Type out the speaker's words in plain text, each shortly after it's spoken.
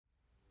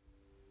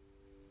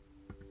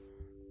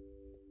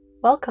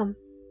Welcome.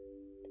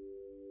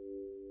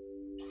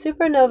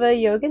 Supernova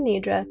Yoga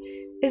Nidra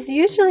is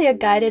usually a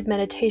guided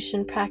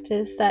meditation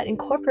practice that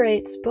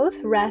incorporates both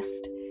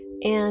rest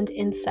and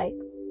insight.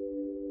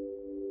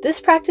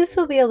 This practice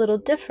will be a little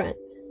different,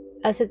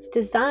 as it's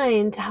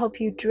designed to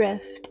help you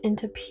drift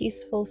into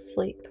peaceful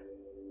sleep.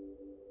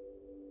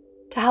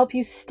 To help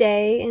you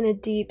stay in a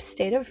deep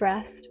state of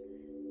rest,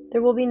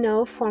 there will be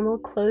no formal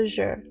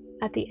closure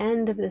at the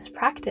end of this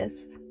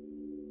practice.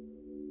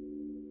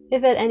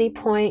 If at any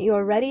point you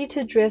are ready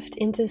to drift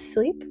into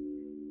sleep,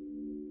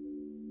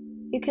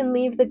 you can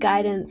leave the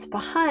guidance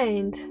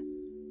behind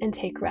and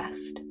take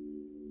rest.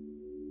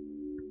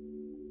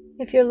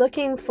 If you're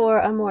looking for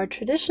a more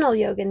traditional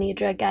Yoga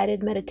Nidra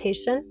guided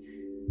meditation,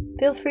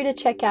 feel free to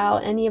check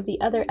out any of the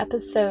other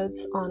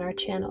episodes on our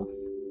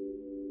channels.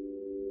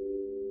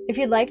 If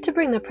you'd like to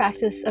bring the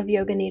practice of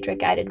Yoga Nidra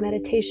guided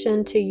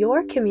meditation to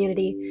your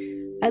community,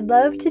 I'd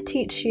love to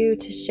teach you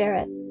to share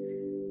it.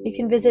 You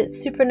can visit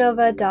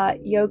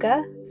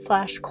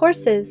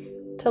supernova.yoga/courses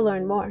to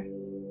learn more.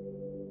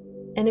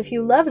 And if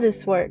you love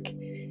this work,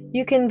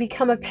 you can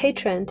become a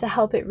patron to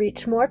help it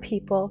reach more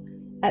people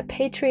at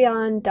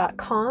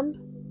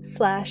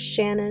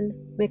patreon.com/Shannon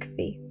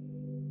McPhee.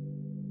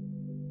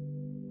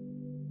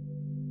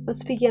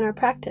 Let's begin our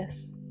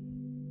practice.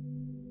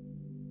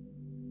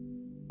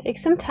 Take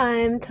some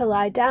time to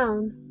lie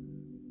down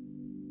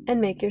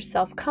and make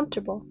yourself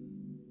comfortable.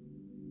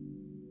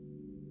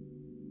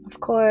 Of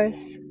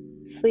course,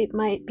 sleep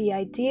might be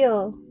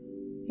ideal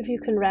if you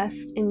can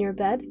rest in your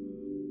bed,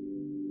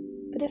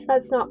 but if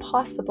that's not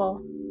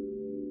possible,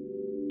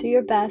 do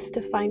your best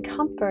to find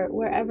comfort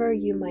wherever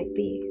you might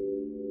be.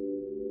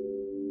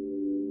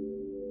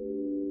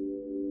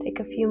 Take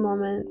a few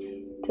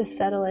moments to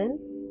settle in.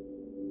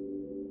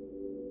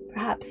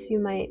 Perhaps you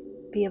might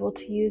be able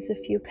to use a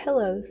few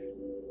pillows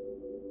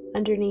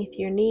underneath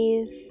your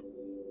knees,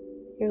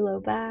 your low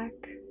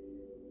back,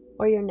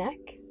 or your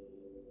neck.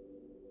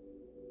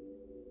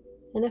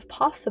 And if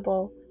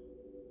possible,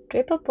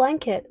 drape a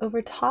blanket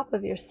over top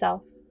of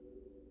yourself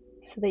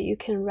so that you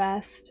can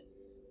rest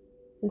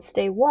and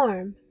stay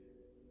warm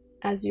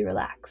as you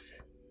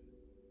relax.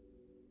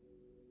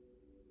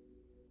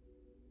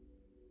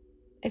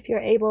 If you're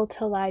able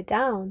to lie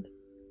down,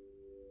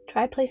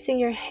 try placing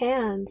your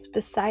hands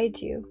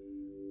beside you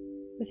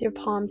with your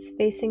palms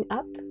facing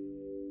up,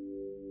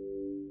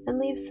 and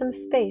leave some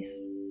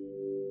space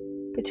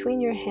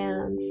between your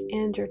hands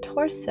and your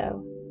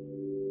torso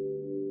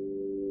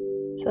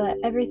so that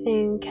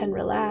everything can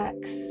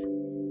relax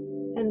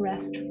and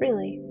rest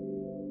freely.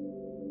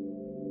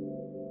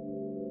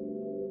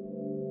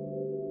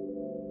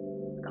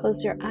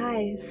 Close your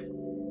eyes,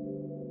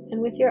 and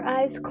with your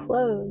eyes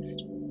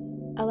closed,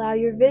 allow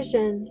your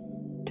vision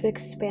to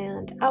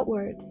expand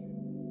outwards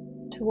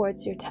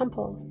towards your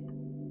temples.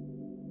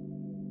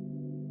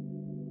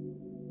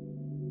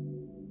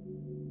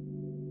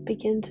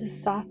 Begin to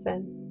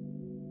soften.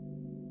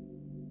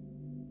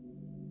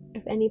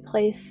 If any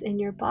place in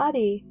your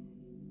body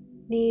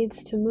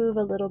needs to move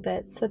a little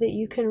bit so that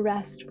you can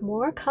rest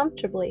more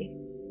comfortably,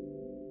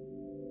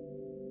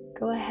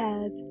 go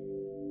ahead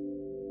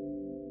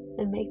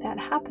and make that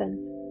happen.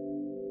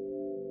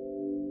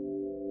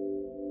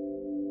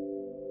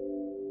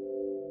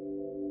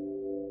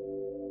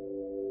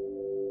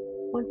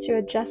 Once you're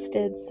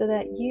adjusted so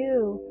that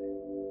you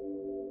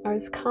are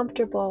as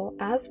comfortable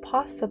as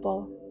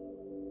possible,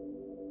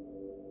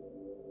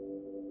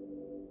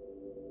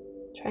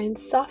 try and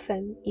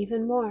soften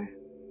even more.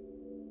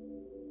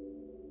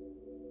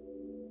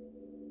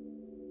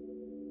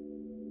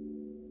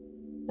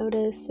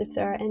 Notice if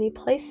there are any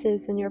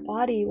places in your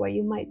body where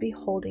you might be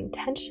holding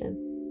tension.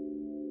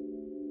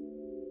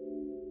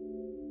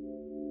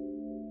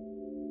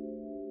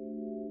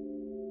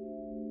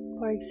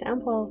 For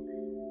example,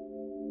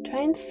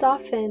 try and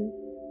soften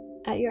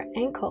at your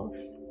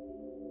ankles.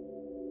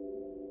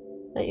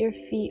 Let your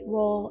feet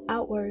roll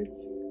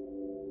outwards.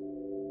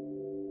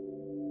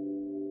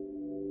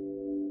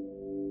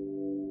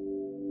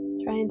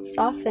 Try and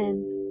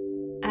soften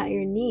at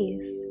your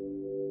knees.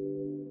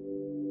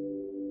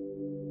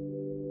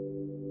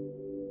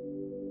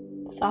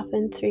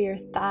 Soften through your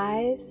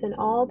thighs and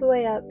all the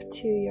way up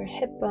to your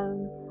hip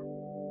bones.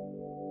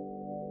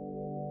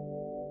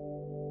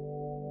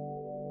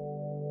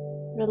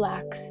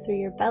 Relax through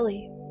your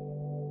belly.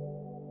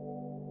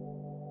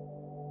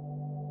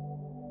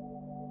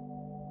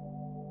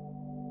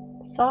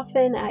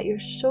 Soften at your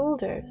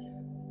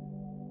shoulders,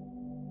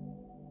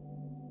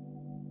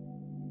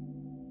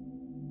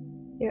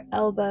 your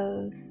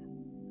elbows,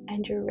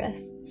 and your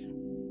wrists.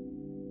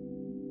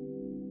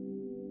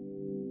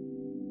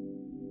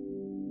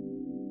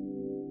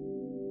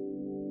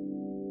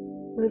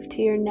 Move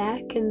to your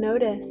neck and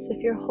notice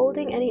if you're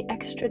holding any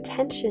extra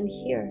tension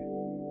here.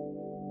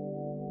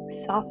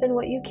 Soften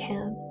what you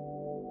can.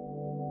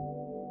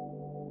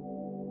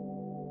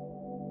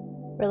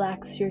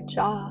 Relax your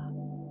jaw.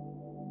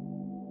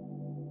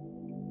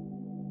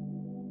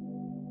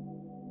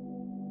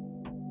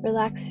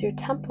 Relax your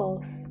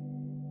temples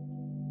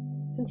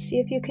And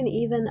see if you can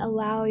even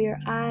allow your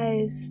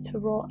eyes to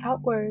roll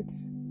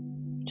outwards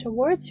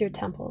towards your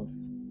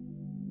temples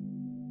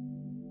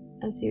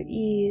as you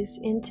ease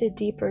into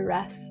deeper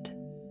rest.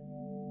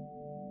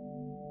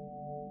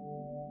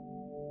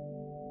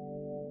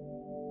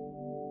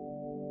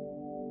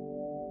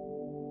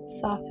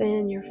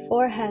 Soften your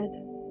forehead.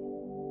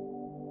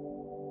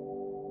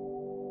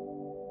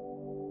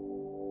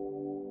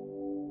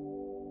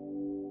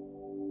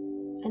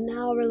 And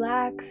now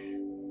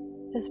relax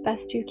as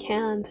best you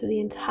can through the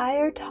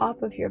entire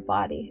top of your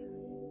body.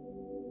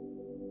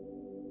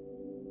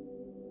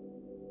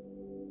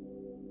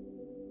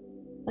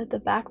 Let the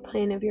back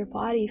plane of your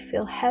body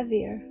feel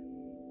heavier,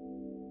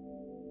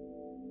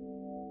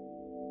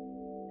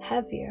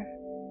 heavier,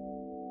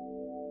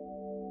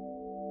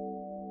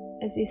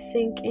 as you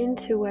sink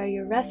into where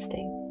you're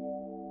resting.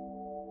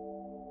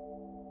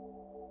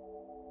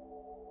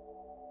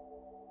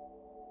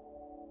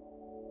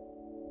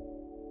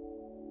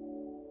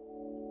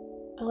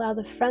 Allow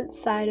the front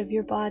side of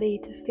your body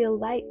to feel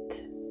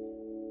light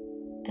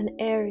and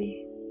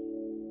airy,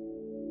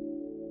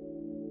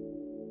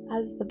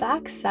 as the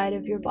back side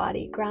of your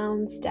body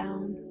grounds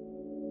down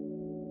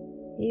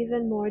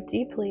even more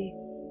deeply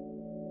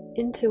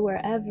into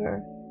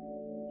wherever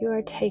you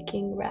are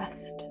taking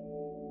rest.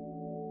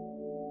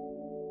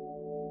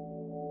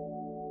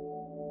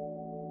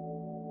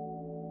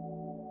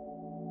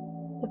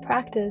 The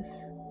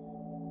practice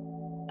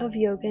of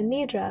Yoga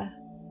Nidra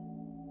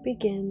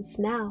begins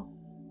now.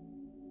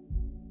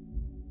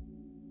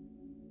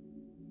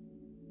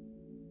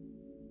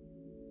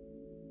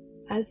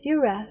 As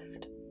you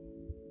rest,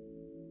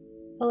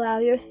 allow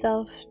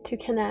yourself to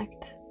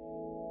connect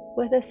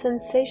with a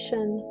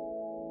sensation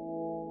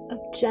of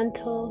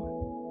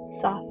gentle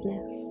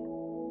softness,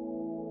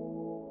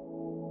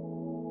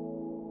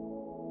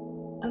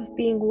 of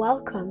being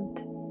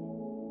welcomed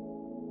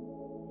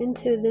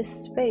into this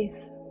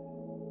space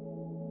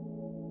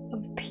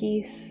of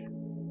peace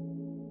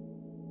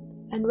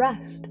and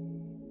rest.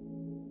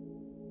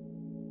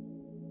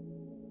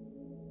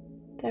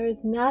 There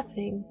is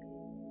nothing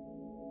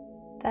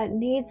that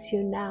needs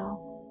you now.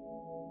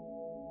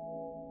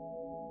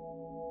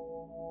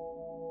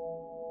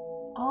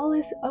 All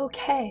is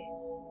okay,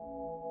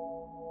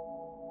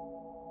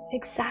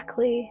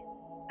 exactly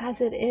as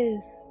it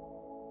is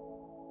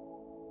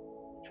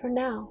for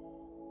now.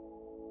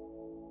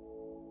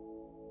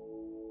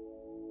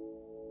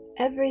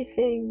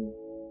 Everything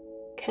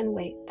can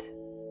wait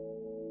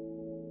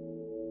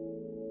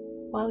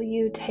while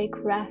you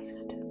take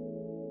rest.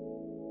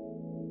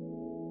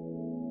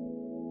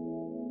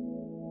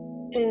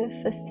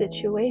 If a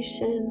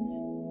situation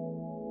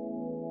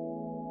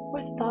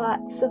or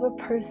thoughts of a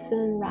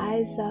person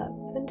rise up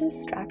and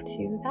distract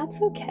you,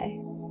 that's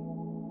okay.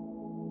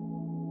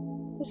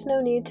 There's no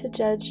need to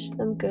judge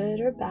them good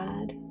or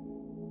bad,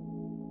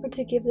 or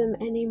to give them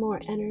any more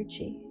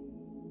energy.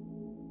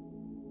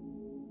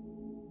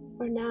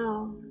 For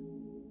now,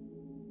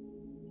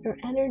 your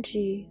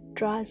energy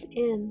draws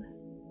in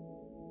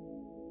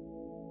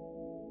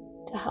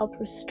to help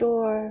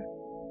restore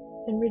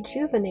and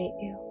rejuvenate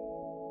you.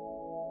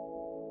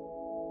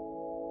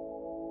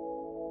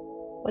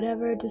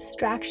 Whatever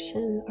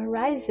distraction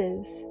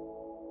arises,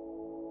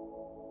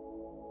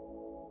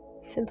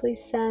 simply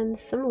send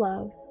some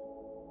love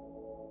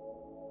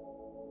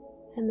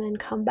and then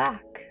come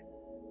back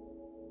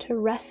to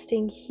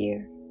resting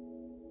here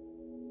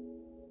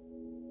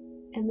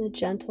in the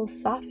gentle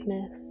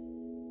softness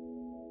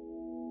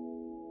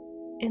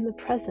in the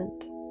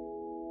present.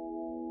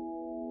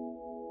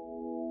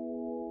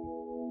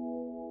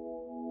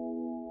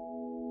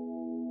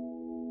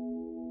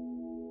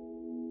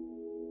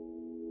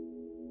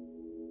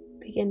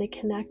 Begin to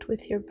connect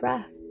with your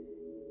breath.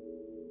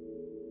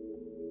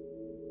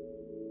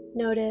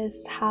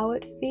 Notice how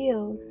it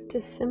feels to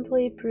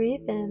simply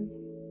breathe in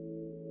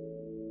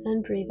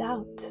and breathe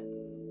out.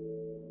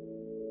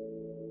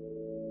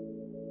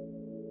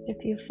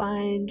 If you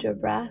find your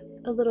breath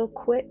a little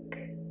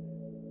quick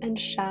and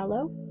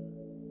shallow,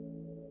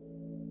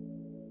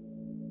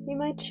 you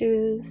might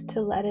choose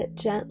to let it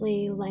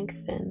gently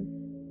lengthen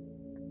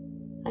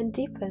and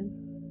deepen.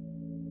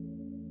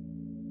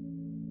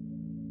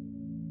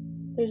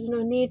 There's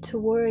no need to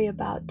worry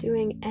about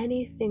doing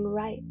anything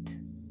right.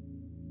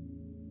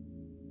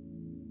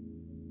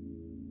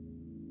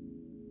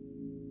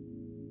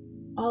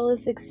 All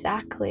is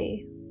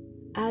exactly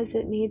as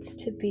it needs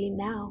to be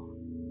now.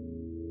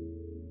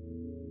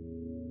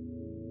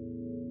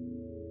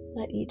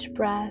 Let each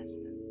breath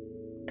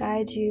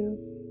guide you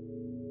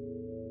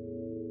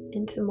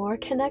into more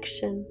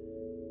connection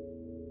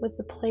with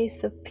the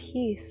place of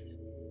peace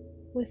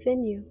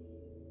within you.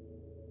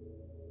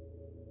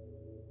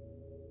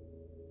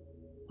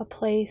 A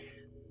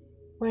place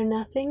where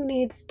nothing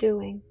needs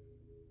doing.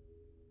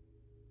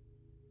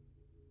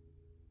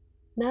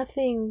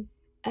 Nothing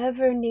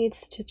ever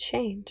needs to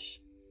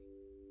change.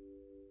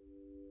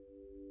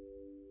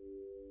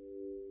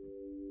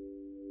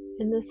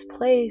 In this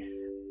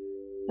place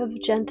of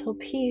gentle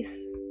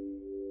peace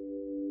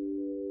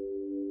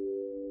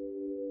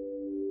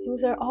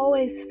Things are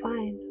always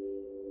fine.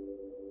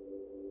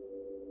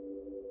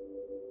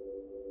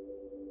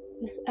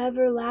 This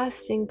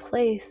everlasting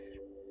place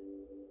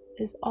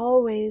is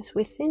always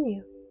within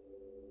you.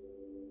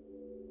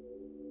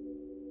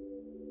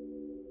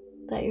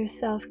 Let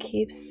yourself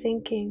keep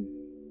sinking,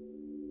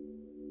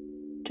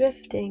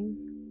 drifting,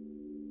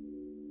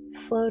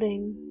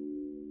 floating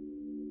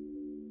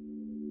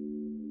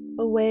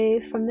away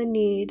from the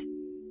need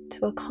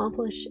to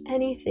accomplish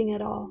anything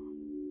at all.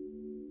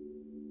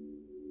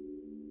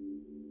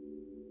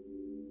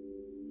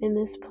 In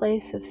this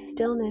place of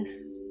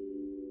stillness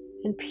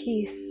and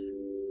peace,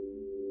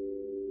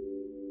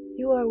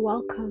 you are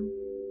welcome,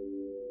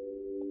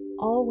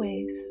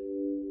 always.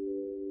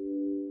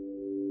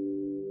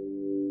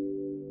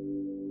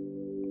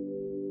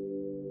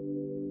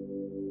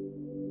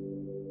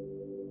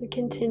 We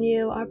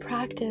continue our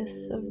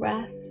practice of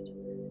rest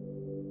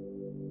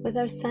with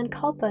our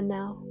Sankalpa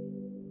now.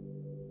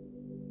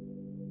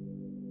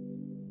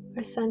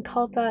 Our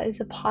Sankalpa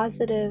is a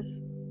positive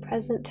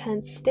present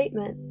tense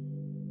statement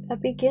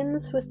that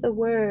begins with the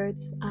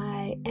words,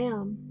 I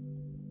am.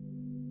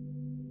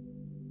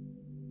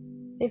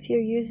 If you're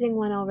using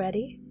one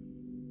already,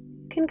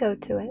 you can go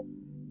to it.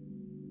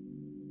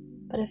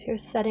 But if you're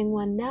setting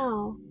one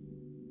now,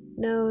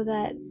 know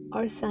that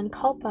our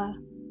Sankalpa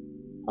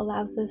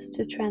allows us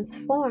to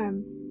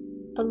transform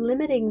a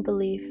limiting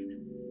belief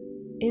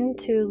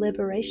into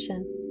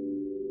liberation.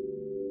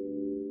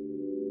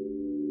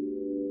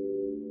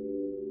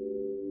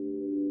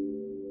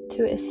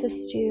 To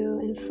assist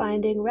you in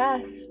finding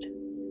rest,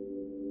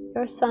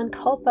 your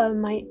Sankalpa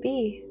might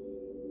be,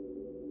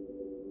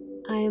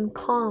 I am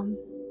calm.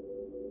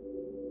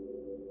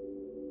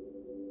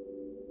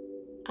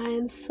 I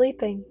am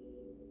sleeping.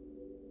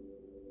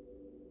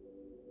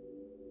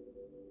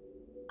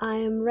 I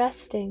am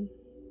resting.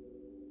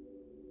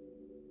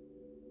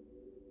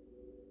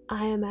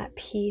 I am at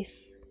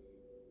peace.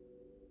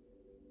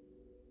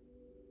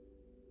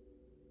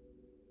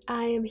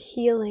 I am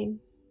healing.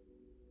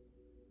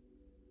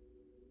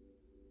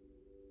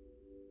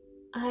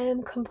 I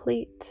am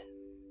complete.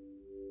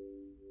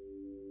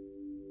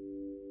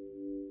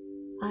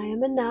 I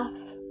am enough.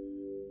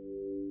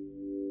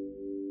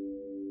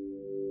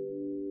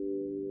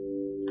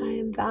 I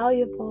am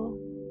valuable.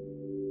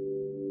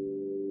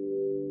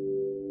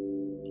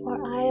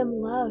 Or I am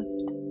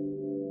loved.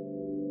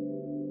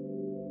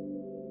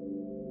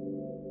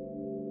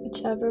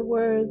 Whichever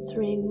words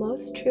ring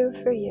most true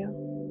for you,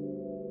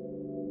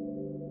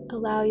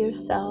 allow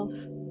yourself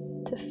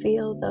to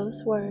feel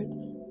those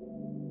words.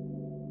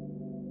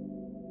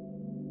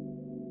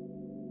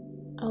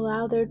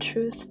 Allow their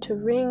truth to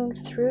ring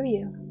through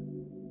you.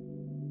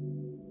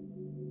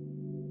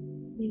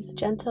 These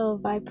gentle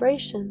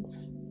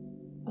vibrations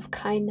of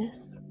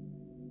kindness,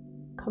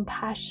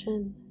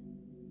 compassion,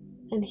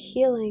 and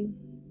healing,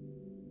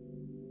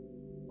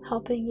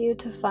 helping you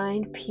to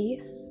find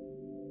peace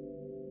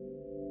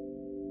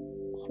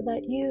so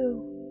that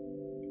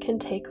you can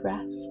take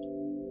rest.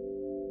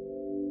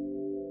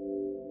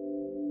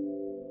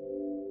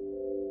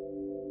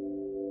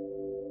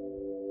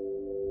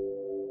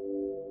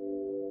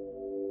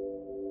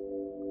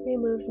 We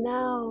move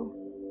now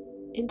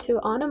into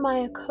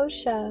Annamaya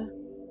Kosha,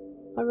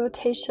 a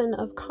rotation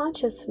of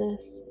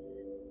consciousness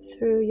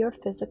through your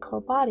physical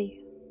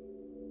body.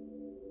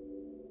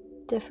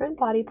 Different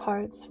body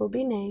parts will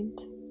be named.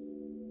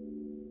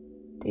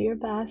 Do your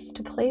best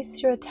to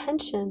place your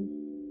attention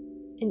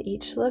in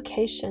each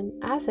location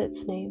as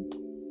it's named.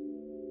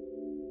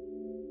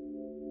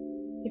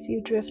 If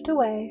you drift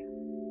away,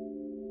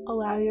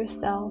 allow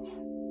yourself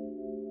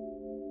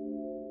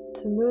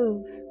to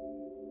move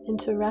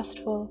into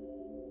restful,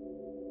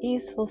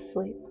 easeful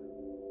sleep.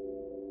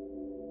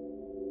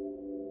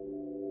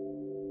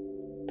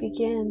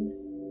 Begin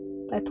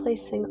by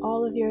placing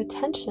all of your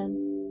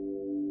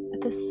attention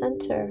at the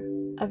center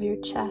of your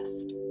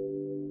chest,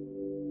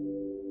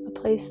 a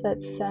place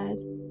that's said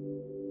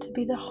to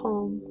be the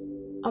home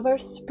of our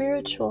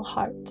spiritual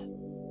heart.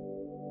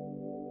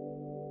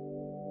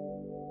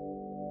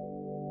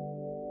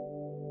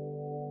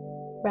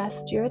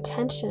 Rest your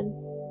attention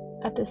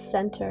at the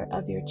center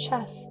of your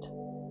chest.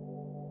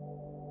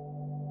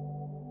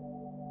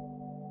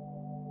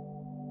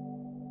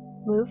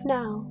 Move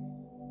now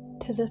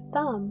to the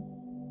thumb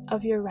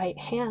of your right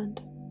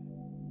hand.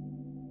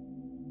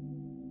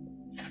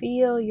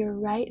 Feel your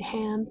right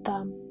hand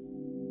thumb.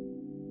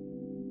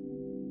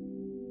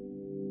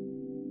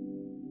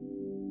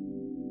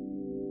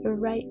 Your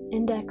right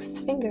index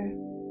finger.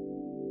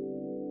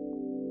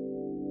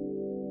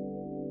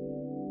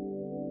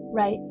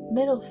 Right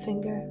middle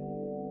finger.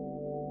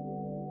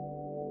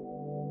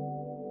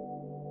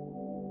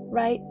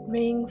 Right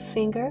ring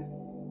finger.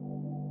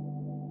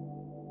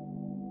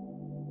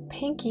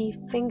 Pinky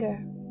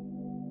finger.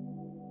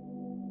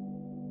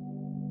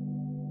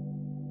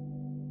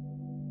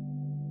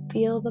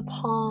 Feel the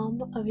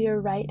palm of your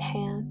right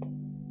hand.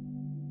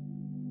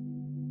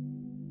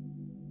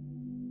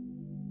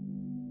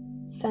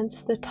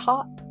 Sense the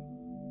top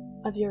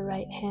of your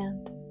right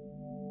hand.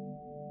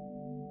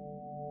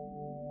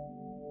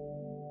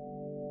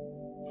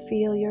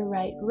 Feel your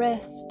right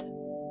wrist,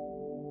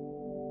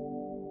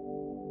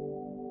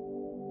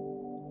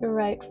 your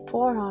right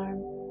forearm,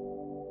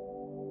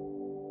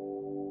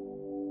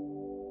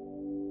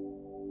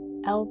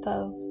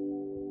 elbow,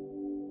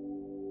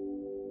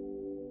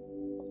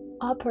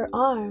 upper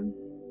arm,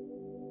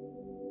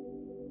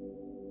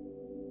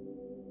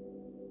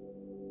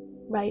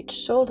 right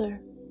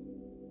shoulder,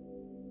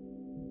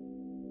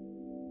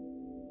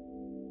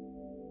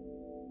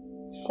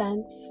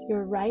 sense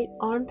your right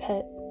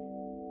armpit,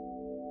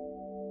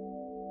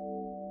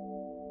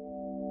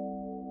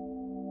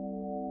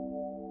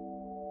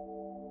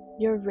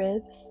 your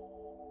ribs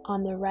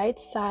on the right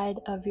side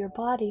of your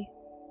body.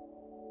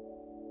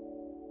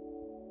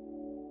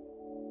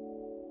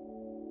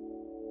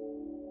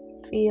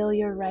 Feel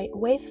your right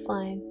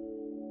waistline,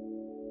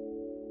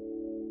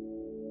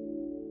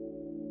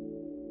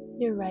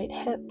 your right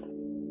hip,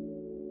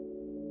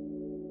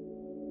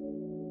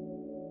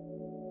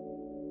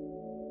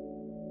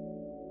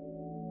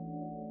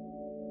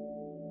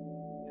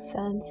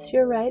 sense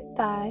your right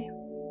thigh,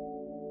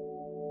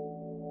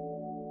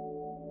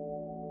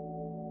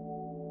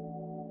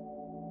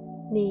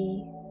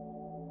 knee,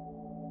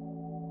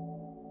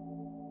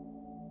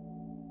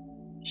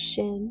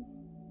 shin,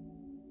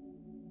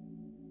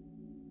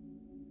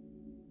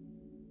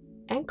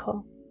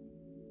 ankle.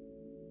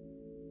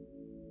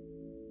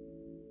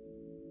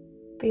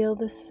 Feel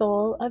the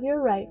sole of your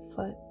right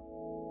foot,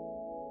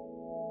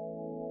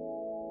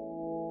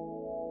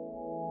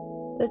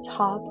 the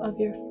top of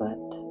your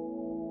foot,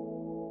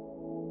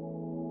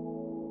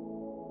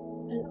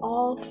 and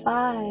all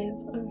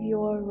 5 of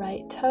your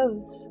right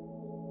toes.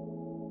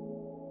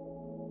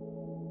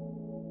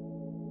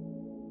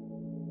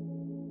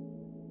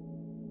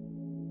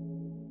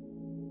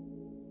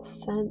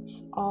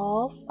 Sense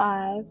all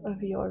 5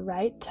 of your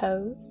right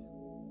toes.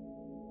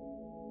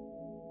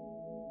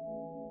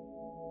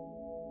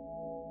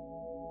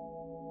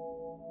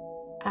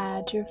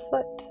 Add your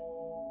foot.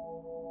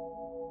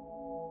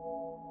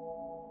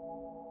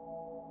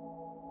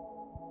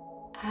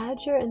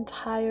 Add your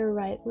entire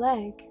right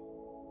leg.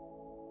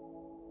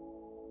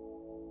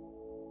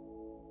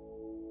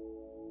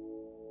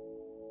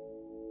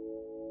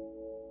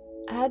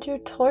 Add your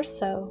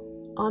torso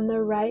on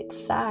the right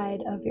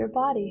side of your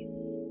body.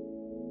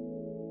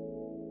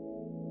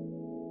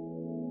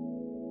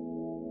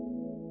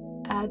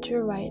 Add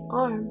your right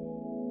arm.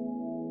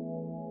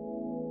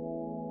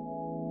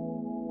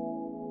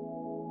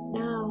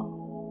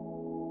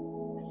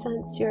 Now,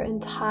 sense your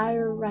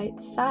entire right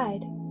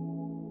side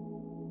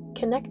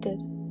connected.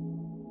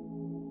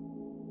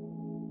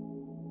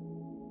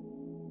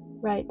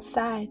 Right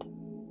side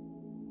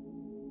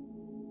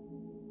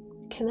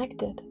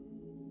connected.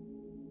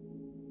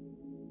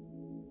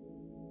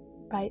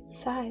 Right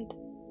side.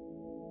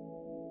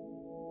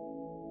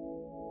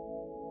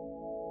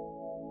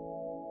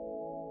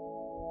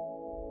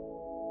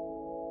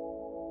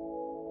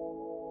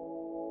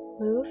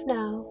 Move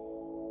now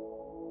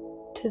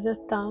to the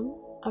thumb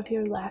of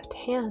your left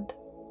hand.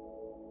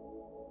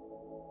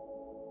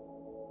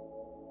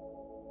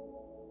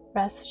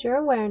 Rest your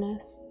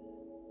awareness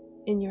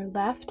in your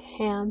left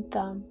hand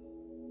thumb.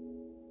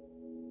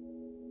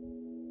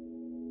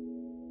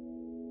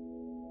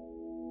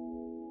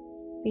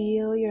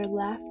 Feel your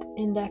left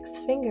index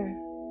finger,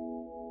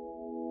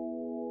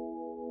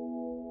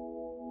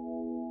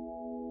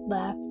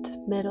 left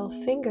middle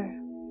finger,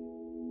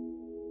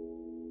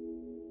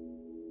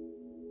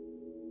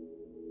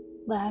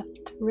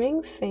 left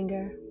ring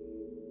finger,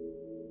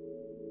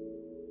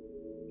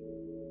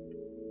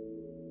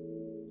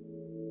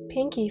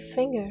 pinky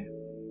finger.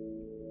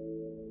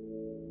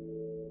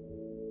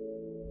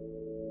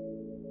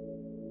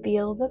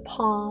 Feel the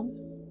palm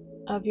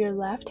of your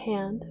left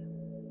hand,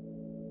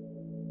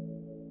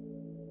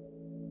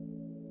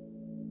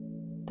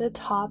 the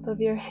top of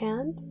your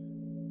hand,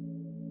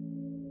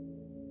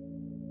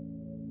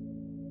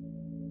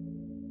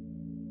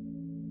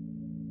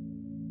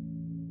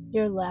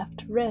 your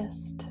left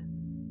wrist,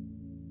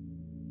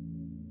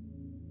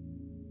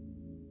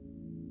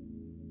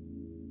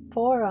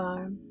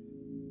 forearm,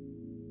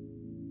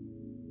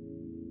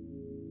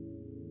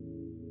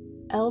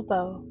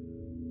 elbow,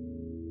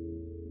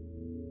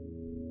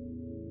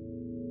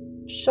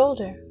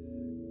 shoulder.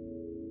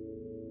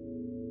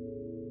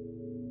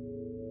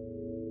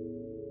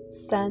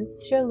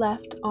 Sense your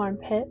left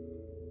armpit,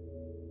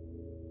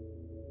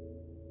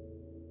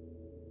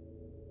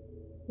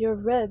 your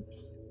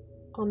ribs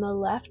on the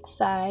left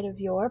side of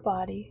your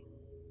body,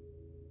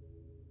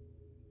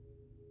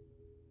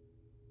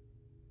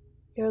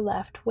 your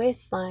left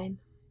waistline,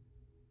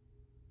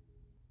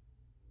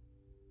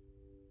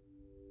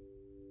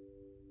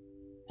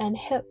 and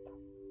hip.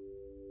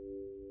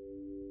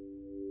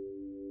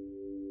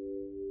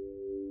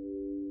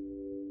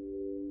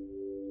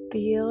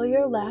 Feel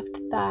your left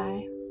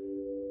thigh,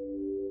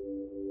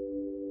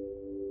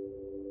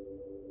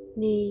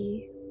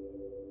 knee,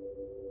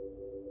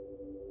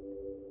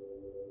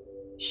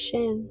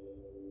 shin,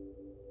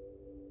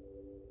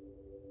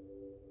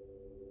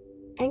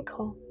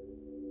 ankle.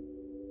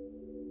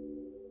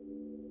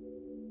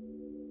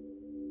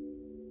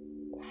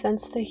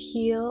 Sense the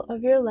heel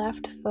of your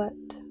left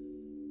foot,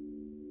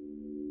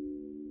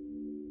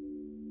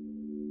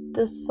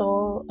 the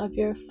sole of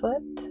your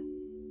foot,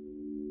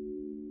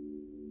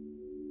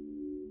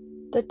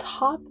 the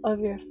top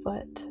of your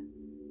foot,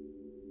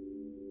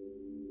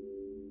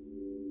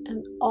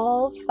 and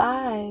all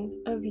 5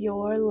 of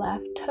your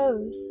left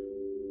toes.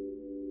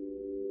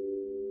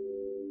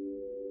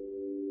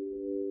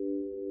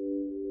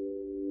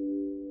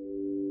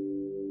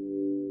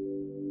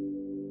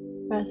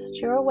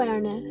 Rest your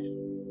awareness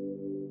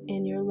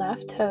in your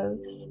left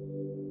toes,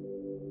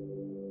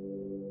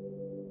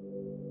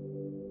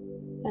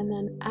 and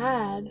then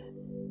add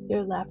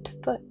your left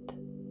foot.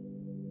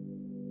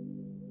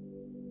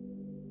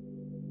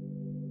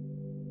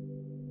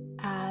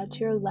 Add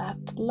your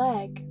left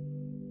leg.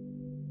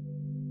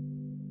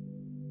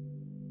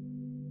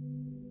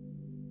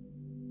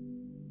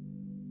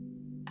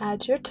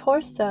 Add your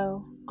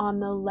torso on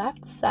the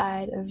left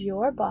side of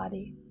your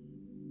body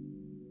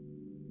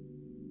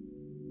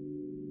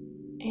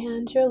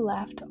and your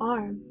left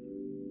arm.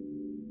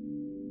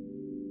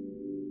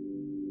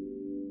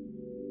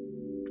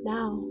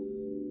 Now,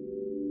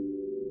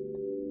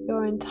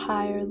 your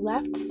entire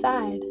left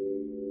side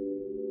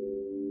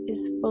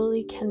is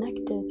fully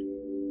connected,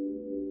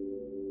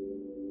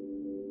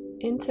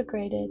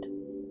 integrated,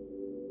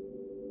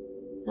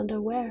 and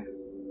aware.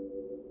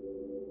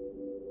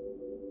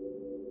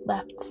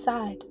 Left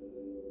side.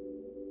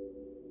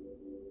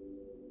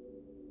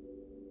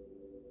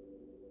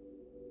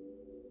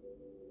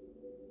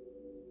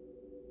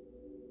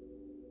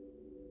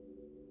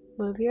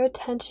 Move your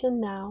attention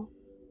now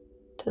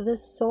to the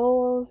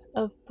soles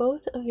of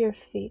both of your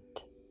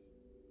feet.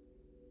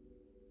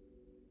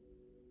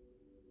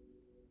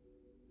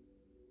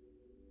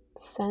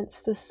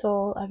 Sense the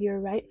sole of your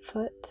right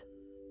foot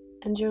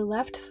and your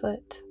left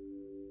foot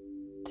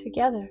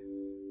together.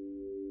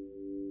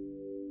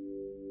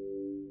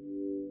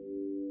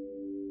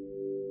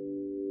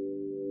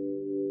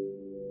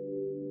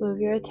 Move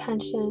your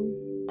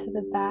attention to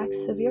the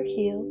backs of your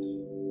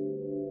heels.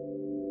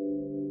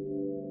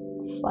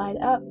 Slide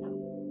up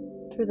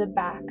through the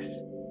backs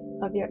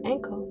of your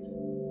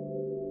ankles.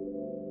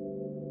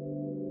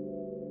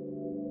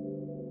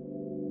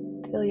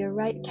 Feel your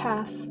right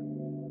calf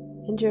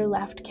and your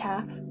left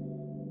calf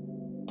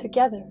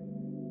together.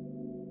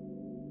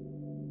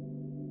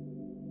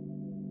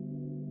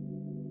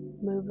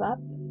 Move up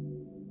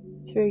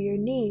through your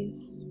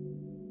knees.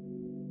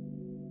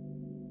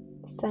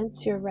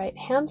 Sense your right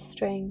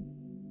hamstring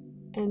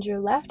and your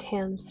left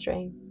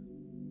hamstring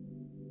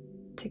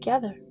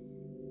together.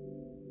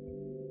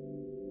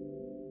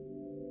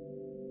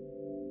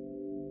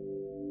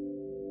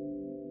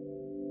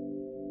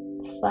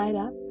 Slide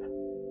up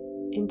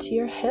into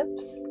your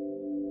hips.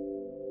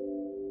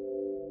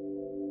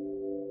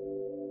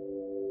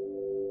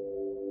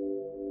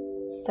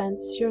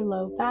 Sense your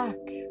low back.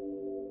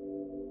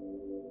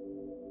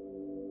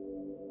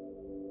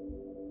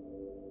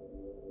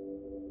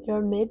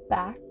 Your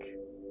mid-back,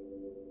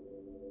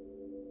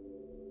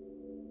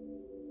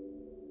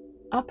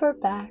 upper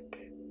back,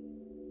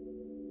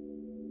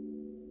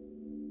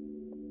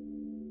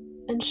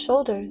 and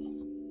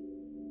shoulders.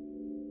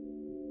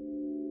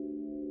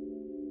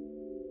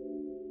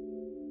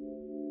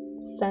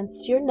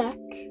 Sense your neck,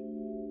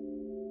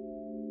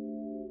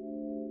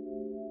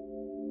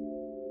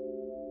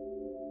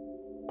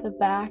 the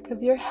back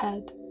of your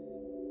head,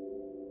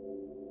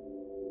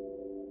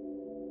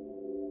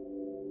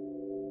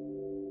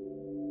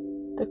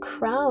 the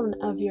crown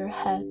of your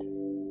head,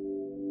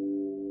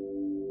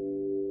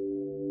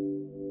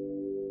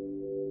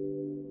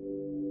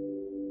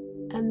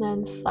 and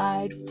then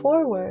slide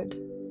forward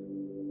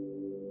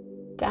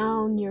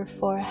down your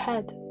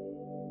forehead.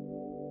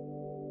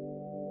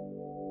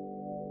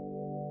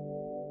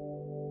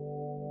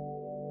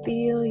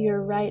 Feel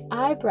your right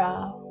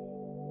eyebrow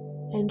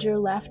and your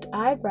left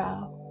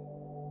eyebrow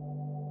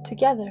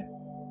together.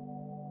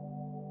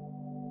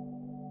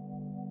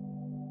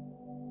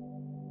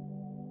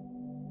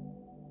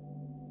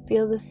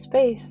 Feel the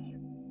space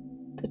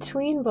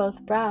between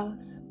both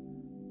brows.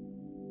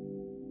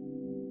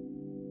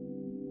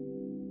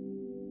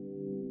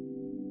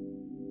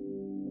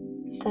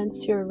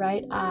 Sense your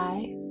right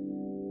eye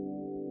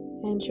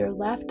and your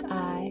left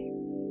eye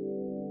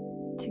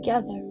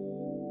together.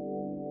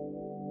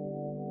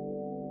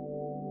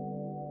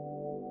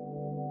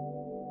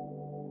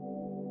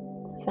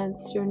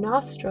 Sense your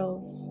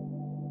nostrils,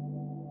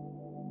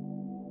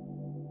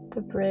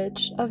 the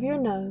bridge of your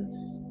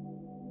nose,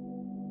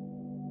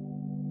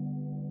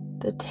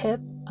 the tip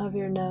of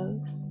your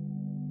nose,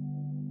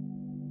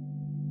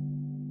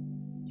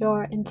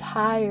 your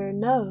entire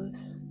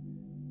nose.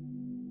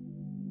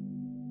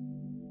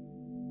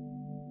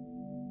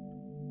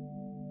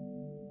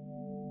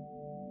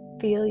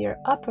 Feel your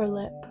upper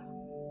lip,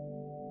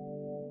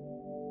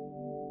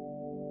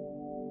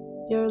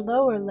 your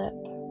lower lip,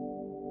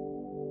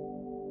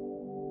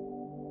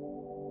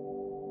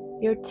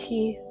 your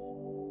teeth,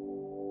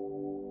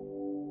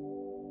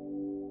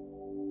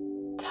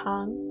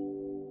 tongue,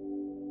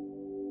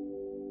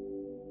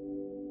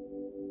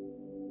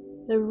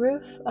 the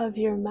roof of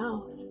your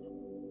mouth.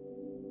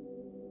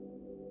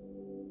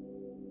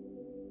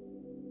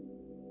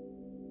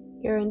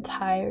 Your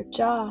entire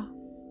jaw.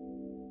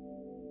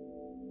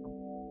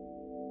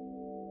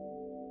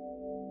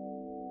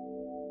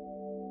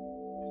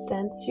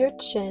 Sense your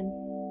chin,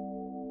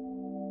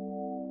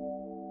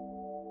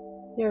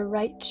 your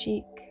right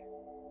cheek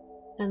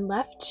and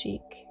left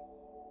cheek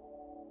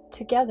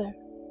together.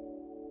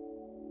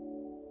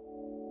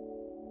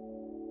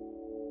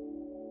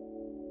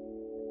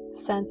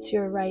 Sense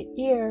your right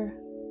ear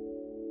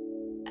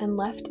and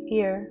left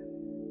ear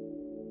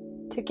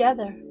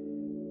together.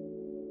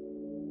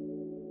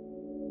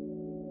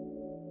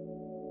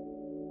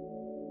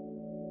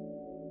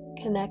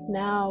 Connect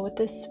now with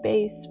the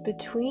space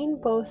between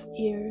both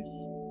ears.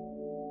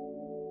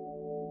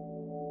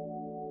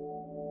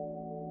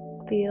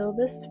 Feel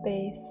the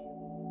space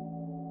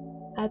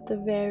at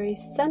the very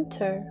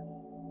center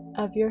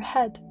of your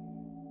head.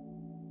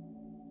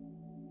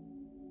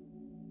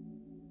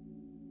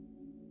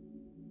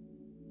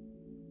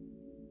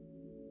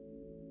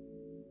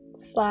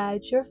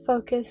 Slide your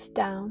focus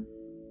down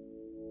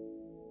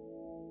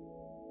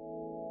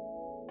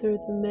through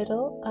the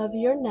middle of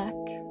your neck.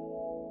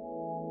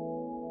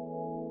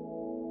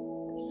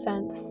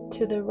 Sense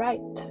to the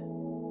right,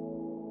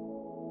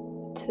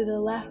 to the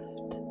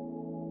left,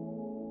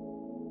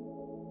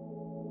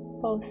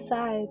 both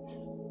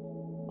sides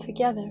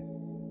together.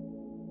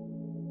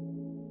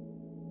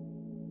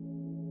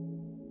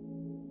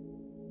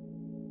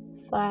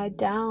 Slide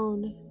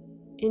down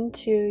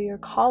into your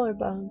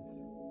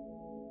collarbones.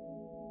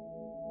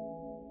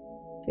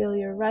 Feel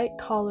your right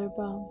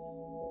collarbone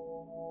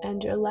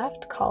and your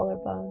left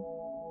collarbone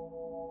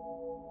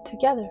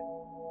together.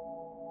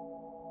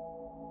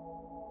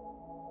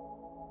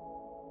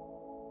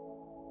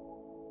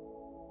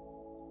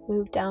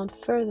 Move down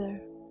further.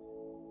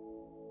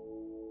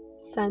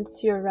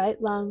 Sense your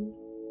right lung,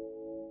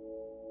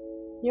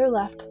 your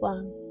left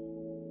lung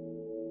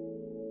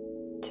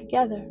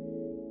together.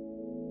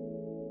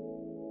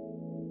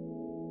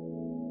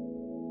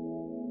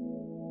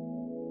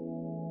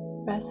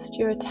 Rest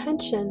your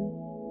attention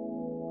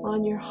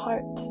on your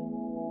heart.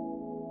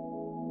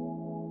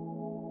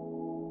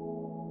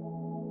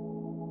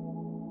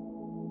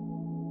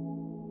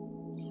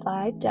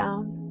 Slide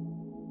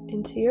down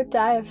into your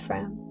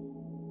diaphragm.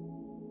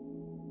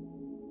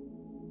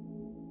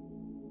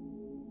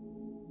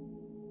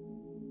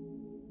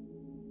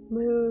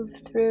 Move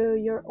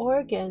through your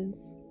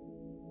organs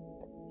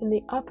in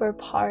the upper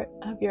part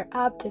of your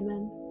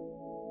abdomen.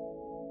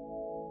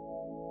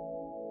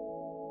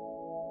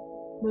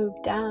 Move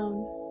down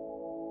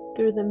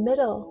through the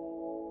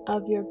middle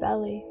of your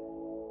belly.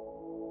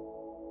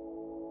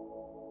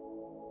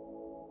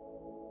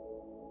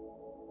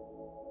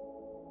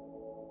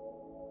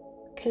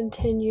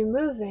 Continue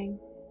moving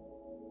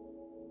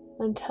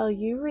until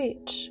you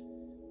reach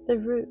the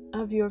root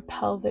of your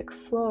pelvic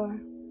floor.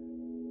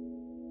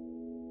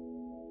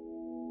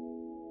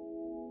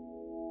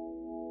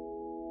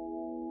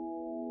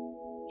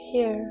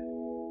 Here,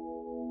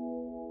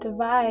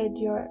 divide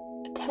your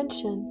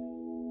attention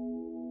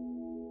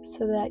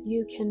so that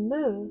you can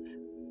move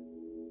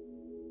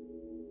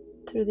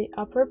through the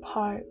upper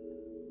part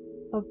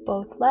of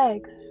both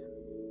legs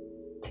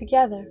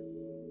together.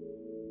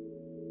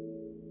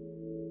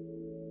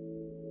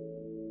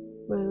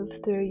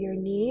 Move through your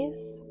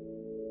knees,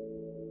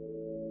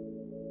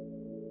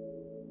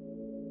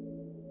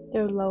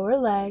 your lower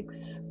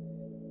legs,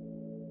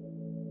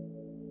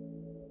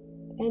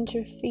 and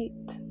your feet.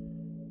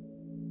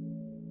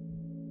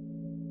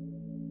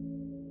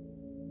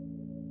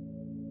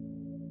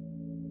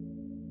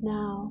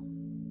 Now,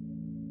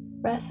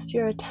 rest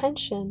your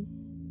attention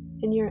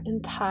in your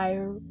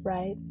entire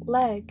right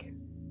leg.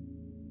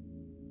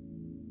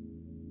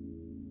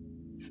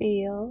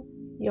 Feel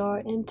your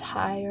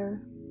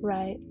entire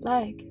right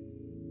leg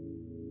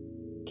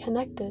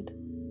connected.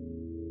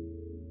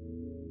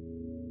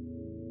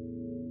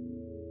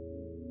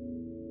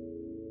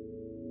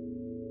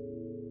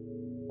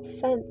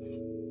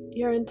 Sense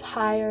your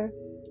entire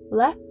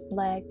left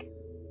leg.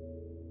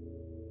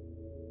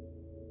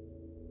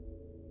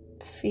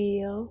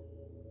 Feel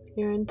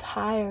your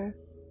entire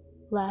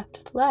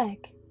left leg.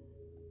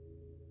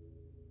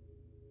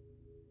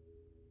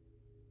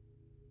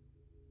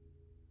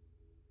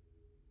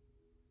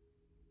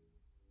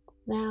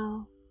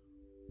 Now,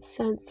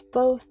 sense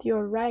both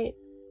your right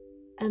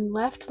and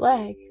left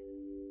leg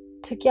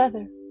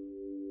together.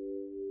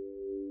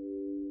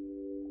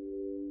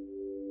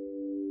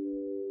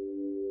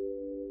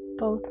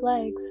 Both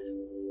legs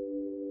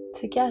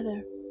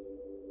together.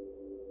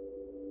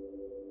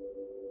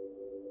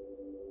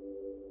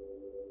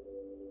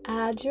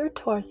 Add your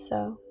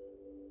torso.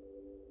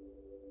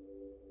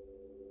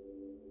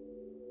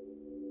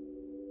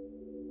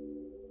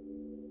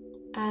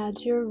 Add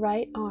your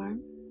right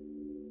arm.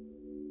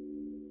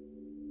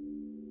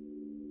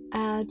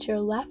 Add your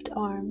left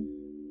arm,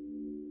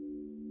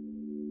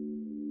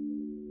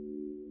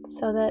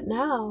 so that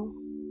now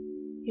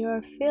you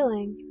are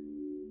feeling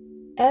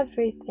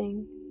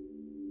everything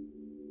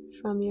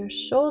from your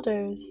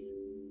shoulders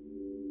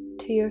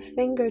to your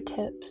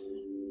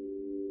fingertips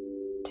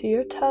to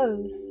your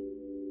toes,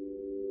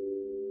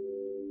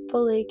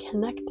 fully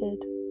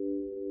connected.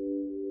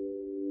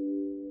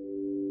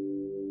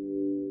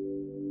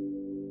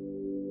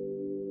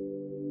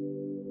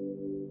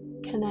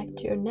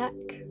 Connect your neck,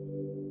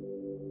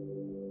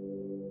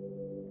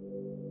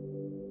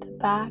 the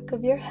back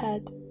of your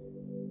head,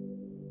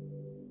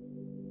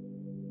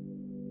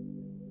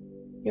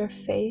 your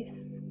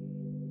face,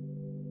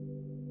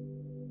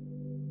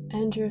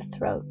 and your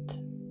throat,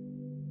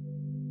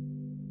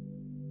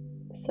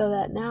 so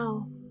that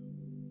now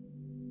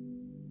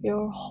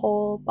your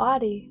whole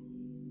body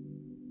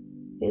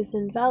is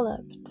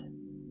enveloped,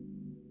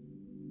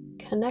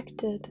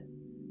 connected,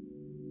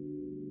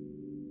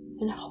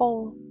 and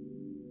whole.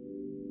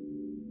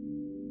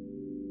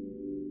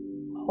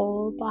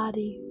 Whole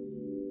body,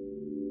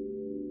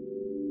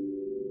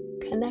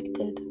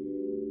 connected.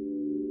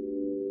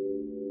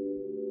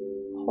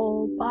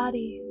 Whole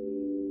body,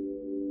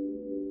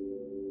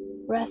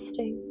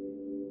 resting.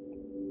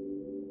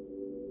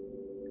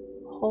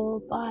 Whole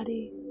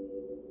body,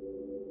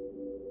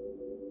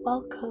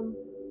 welcome.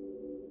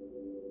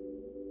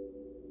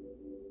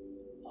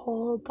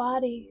 Whole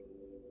body,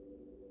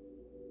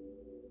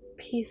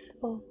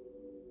 peaceful,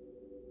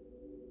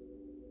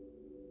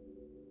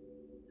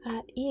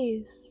 at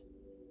ease.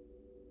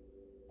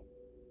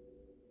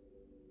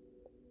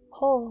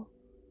 Whole.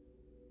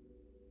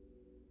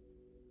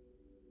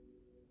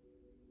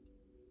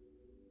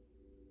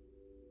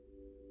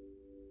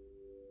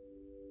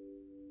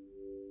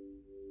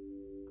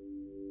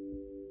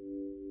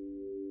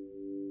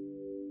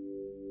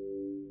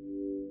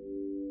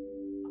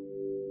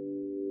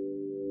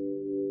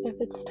 If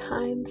it's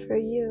time for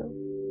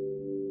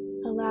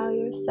you, allow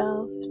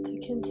yourself to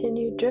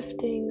continue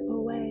drifting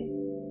away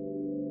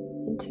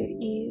into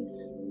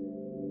ease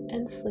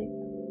and sleep.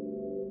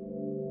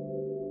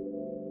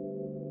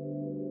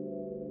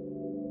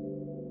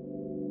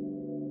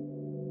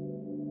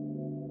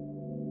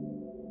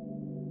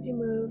 We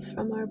move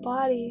from our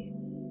body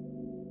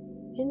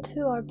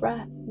into our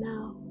breath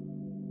now.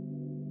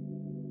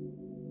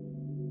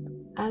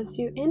 As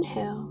you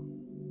inhale,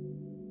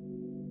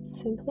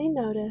 simply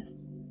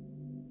notice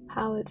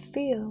how it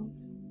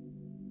feels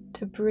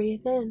to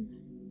breathe in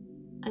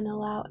and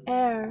allow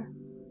air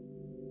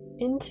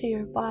into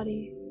your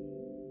body.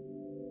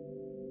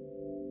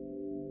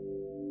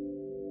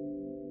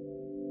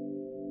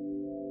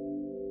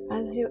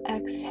 As you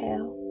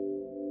exhale,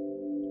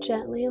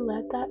 gently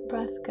let that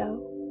breath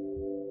go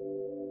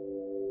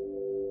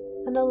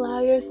and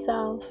allow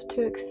yourself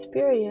to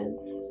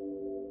experience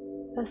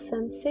a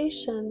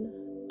sensation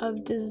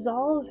of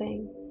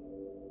dissolving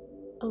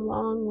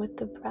along with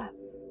the breath.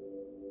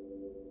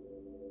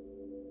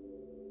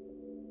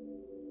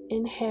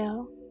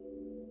 Inhale,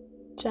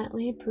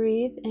 gently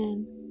breathe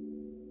in,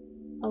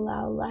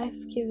 allow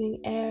life-giving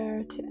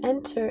air to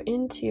enter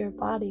into your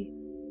body.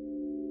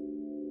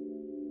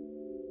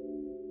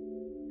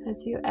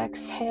 As you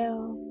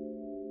exhale,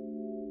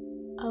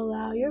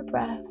 allow your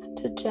breath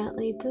to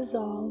gently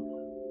dissolve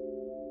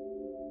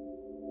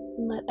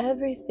and let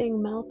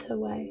everything melt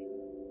away.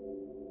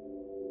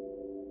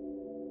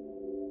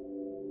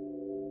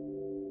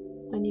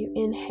 When you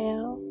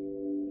inhale,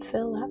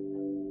 fill up.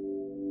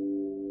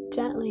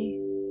 Gently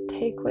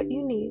take what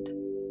you need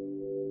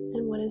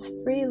and what is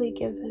freely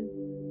given.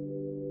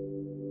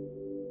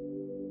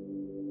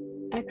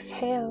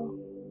 Exhale.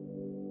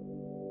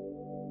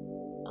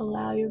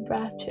 Allow your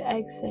breath to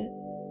exit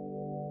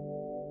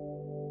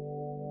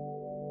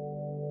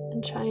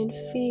and try and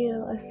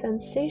feel a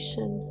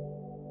sensation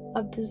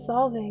of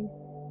dissolving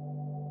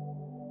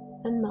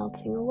and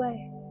melting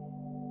away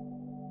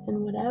in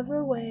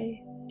whatever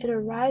way it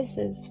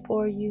arises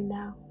for you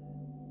now.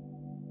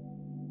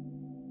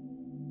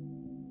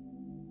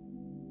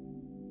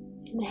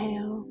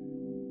 Inhale,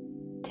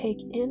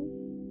 take in,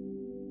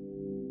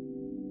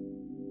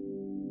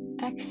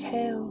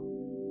 exhale,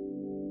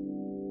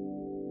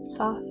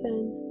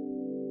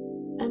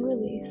 soften and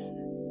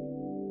release,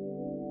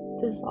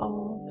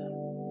 dissolve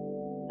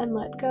and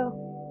let go.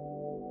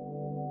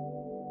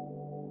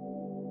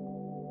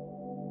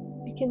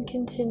 You can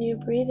continue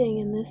breathing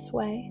in this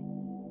way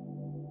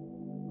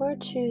or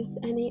choose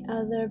any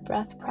other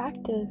breath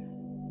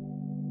practice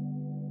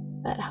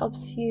that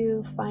helps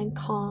you find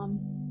calm.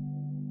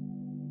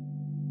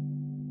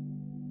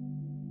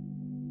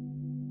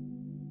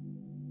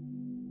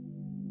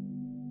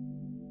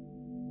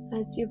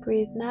 As you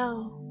breathe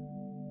now,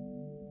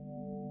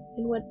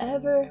 in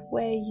whatever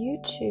way you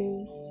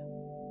choose,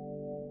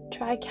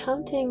 try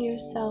counting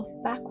yourself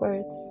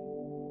backwards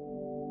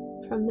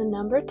from the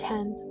number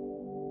 10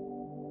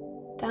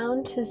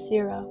 down to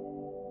 0.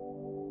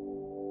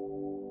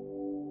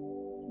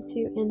 As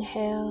you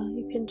inhale,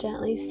 you can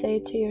gently say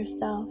to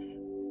yourself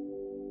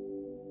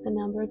the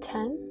number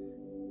 10.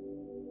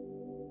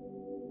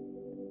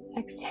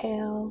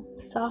 Exhale,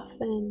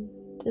 soften,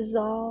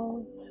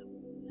 dissolve,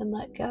 and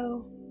let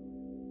go.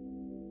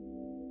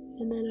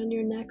 And then on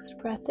your next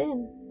breath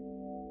in,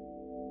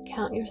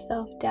 count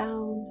yourself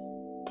down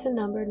to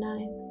number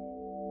 9.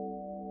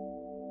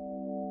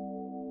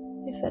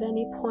 If at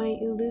any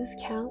point you lose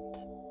count,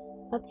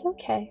 that's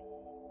okay.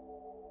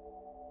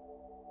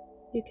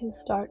 You can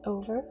start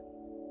over.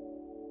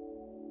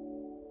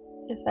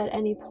 If at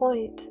any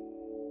point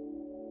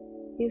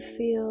you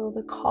feel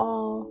the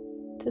call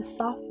to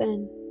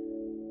soften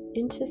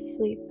into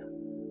sleep,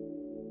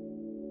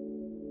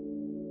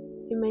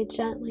 you may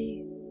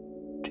gently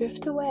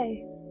drift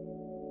away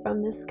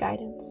from this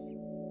guidance.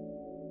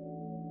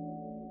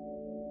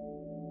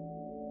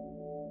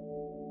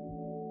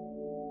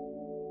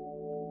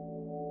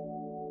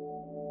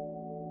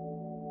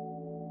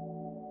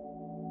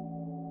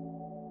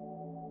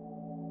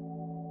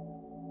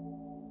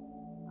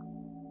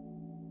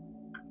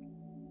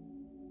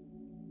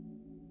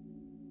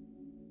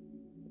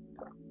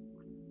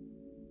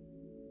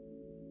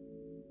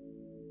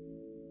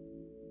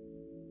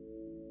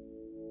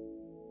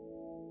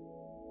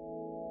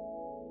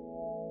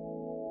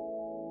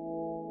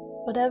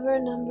 Whatever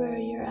number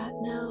you're at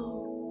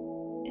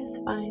now is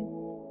fine.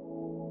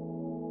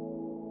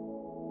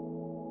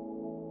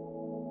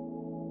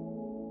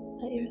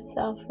 Let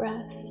yourself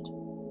rest.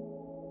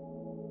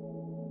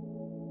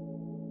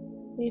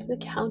 Leave the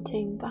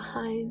counting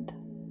behind.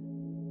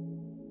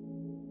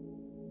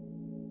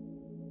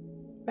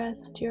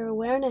 Rest your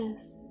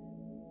awareness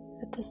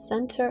at the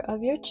center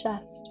of your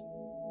chest,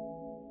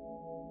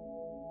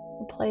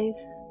 a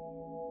place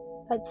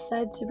that's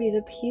said to be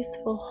the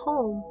peaceful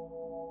home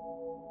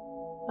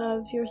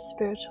of your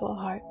spiritual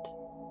heart.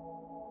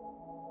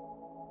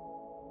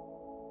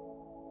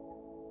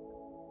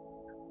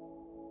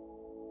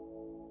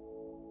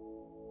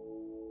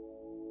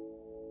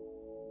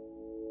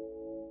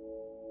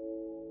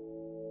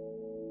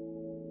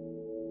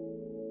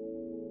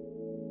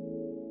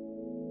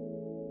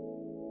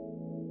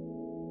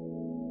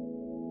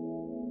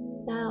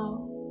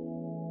 Now,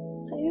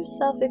 let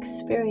yourself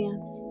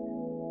experience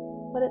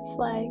what it's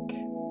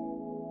like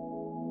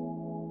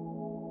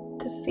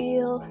to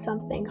feel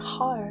something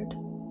hard.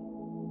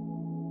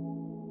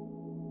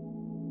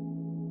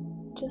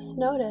 Just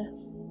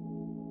notice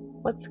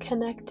what's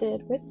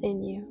connected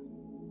within you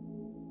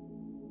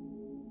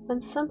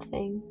when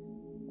something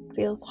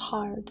feels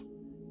hard.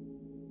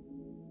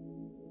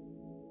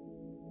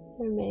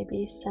 There may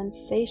be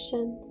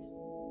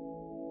sensations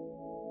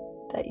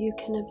that you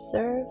can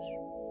observe,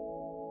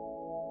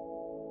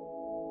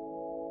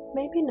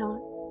 maybe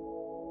not.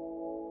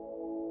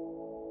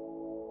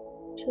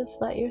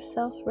 Just let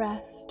yourself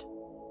rest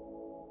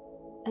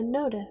and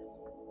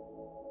notice.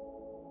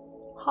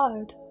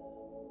 Hard.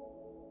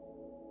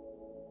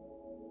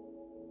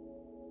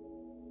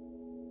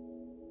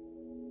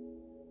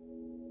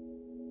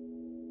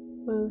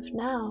 Move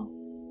now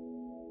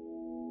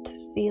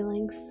to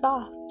feeling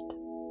soft.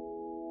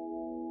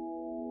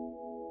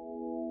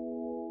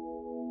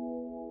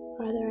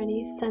 Are there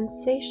any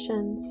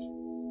sensations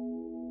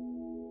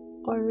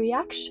or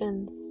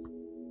reactions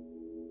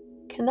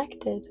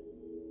connected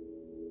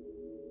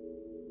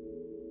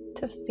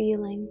to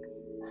feeling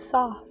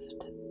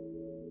soft?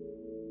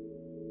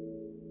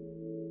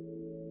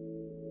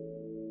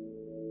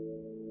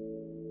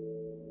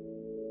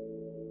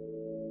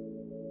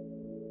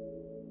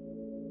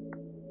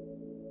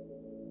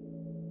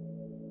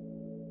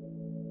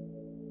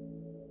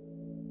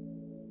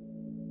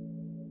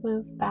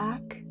 Move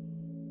back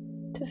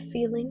to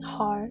feeling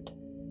hard.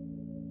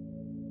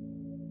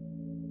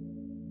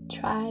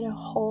 Try to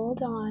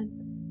hold on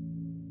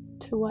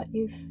to what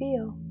you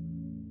feel.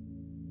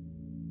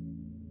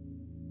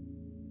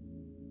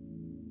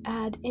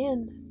 Add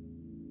in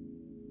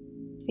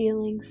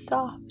feeling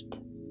soft.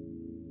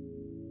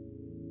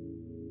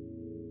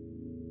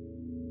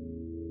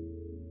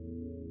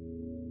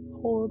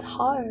 Hold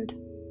hard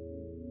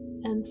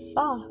and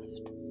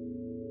soft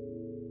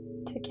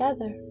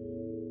together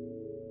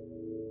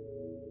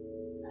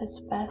as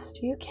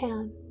best you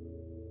can.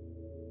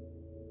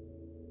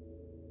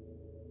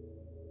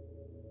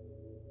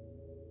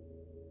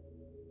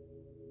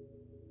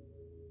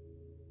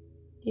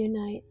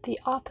 Unite the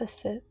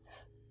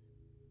opposites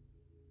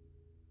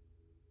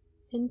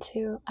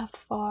into a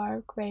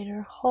far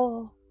greater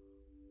whole.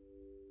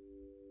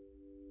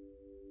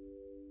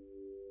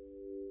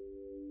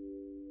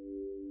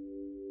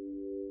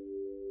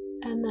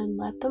 And then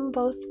let them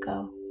both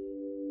go.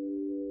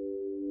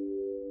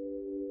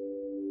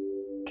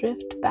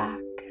 Drift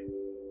back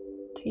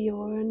to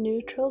your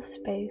neutral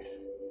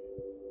space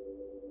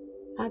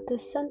at the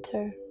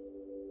center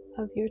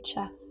of your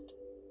chest.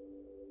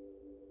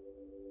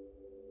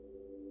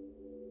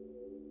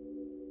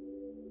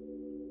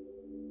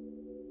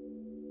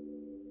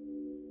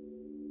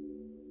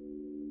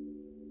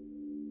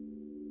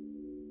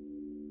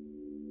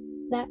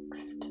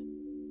 Next,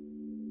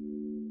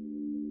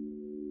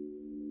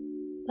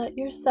 let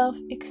yourself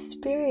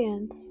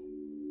experience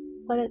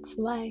what it's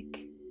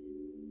like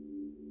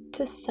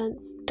to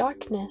sense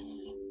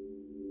darkness.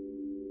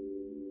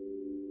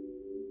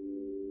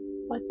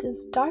 What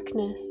does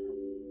darkness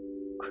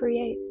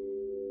create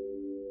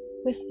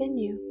within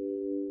you?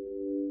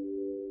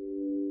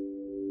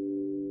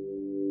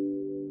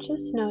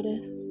 just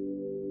notice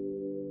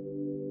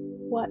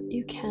what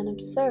you can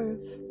observe.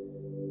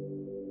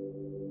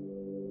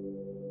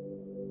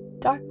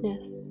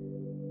 Darkness.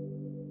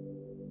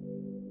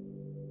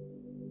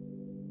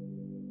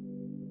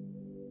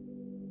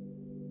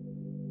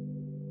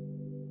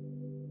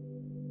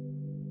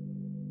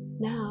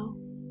 Now,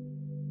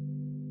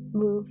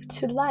 move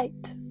to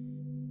light.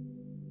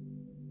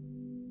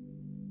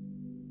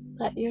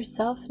 Let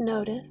yourself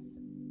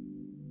notice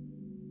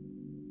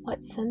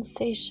what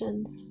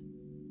sensations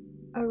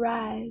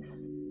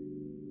arise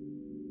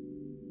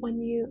when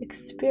you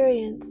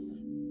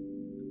experience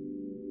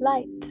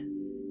light.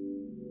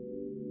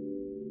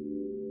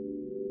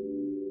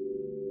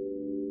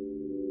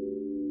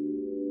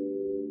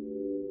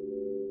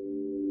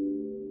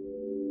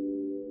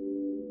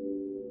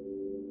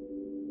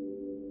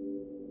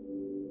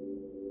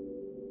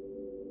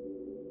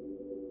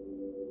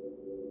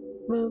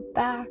 Move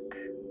back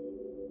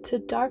to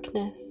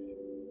darkness.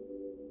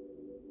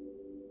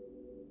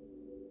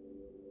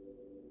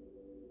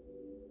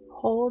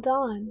 Hold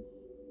on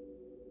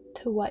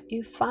to what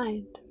you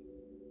find.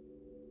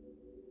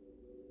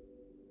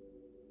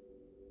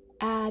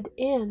 Add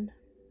in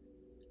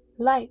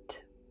light.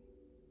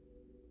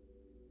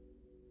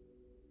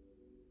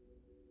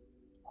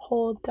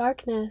 Hold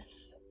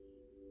darkness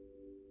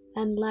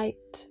and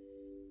light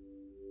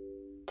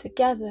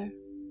together.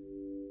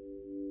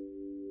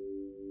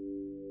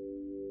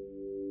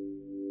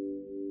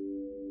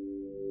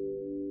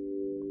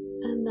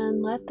 And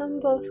then let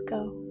them both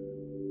go.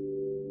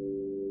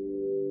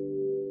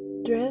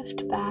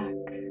 Drift back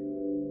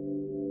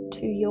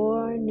to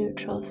your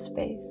neutral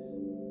space.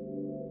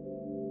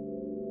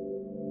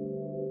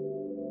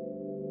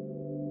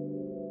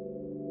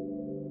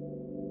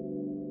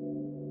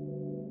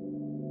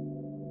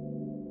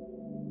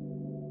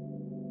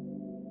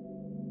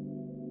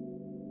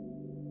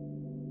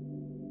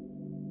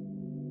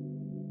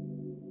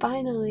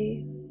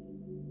 Finally,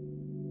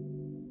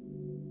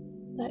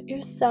 let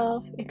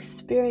yourself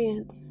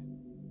experience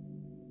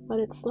what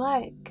it's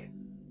like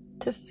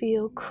to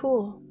feel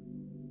cool.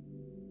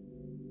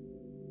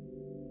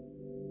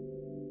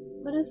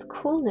 What does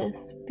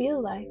coolness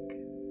feel like?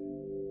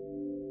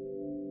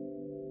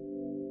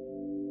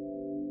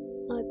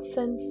 What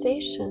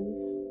sensations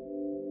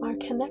are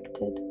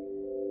connected?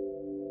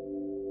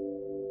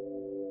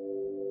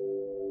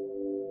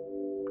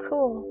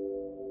 Cool.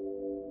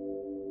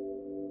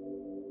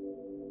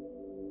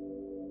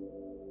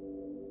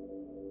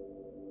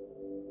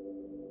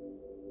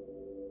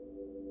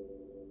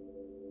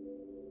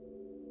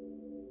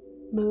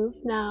 Move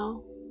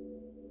now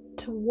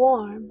to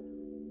warm.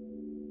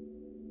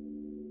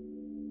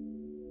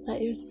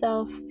 Let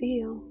yourself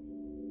feel.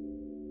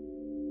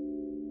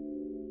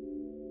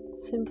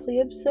 Simply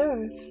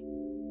observe.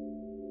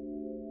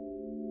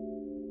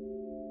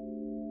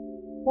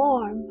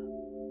 Warm.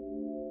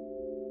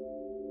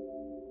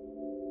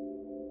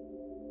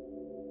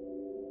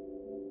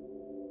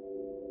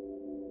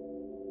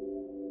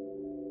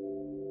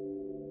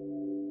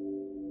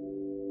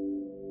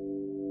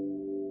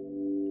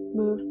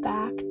 Move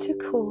back to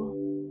cool.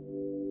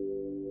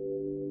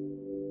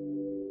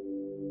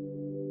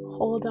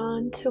 Hold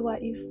on to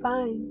what you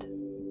find.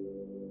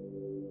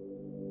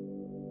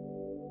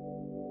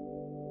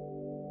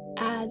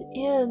 Add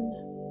in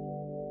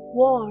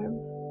warm.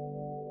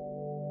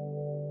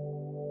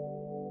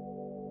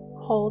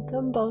 Hold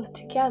them both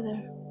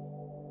together.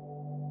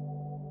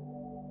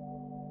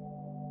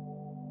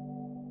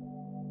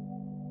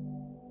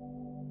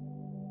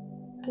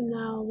 And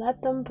now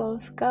let them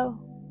both go.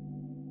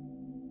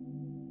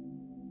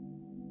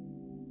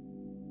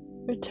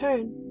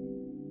 Return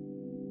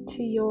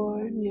to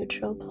your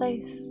neutral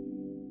place.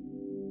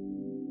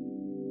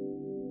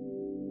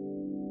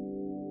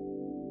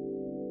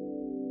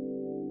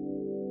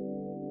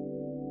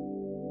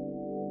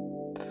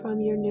 From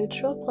your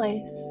neutral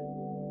place,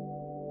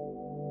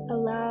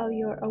 allow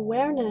your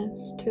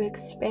awareness to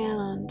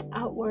expand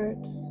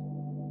outwards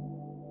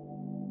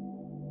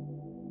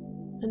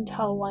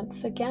until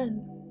once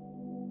again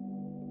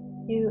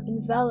you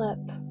envelop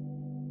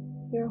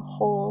your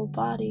whole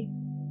body.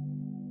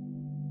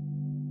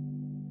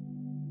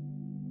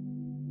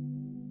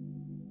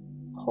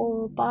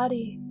 Whole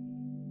body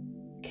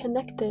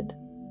connected.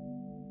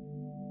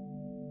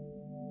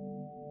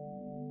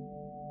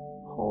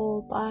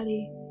 Whole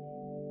body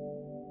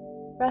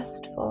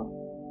restful.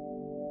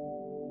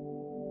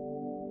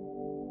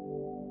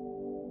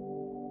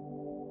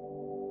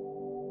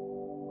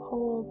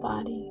 Whole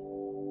body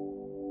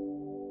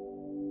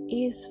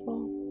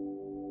easeful.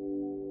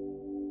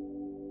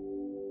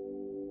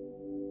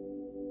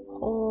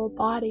 Whole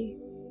body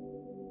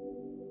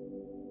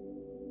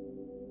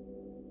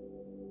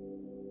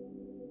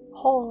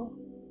whole.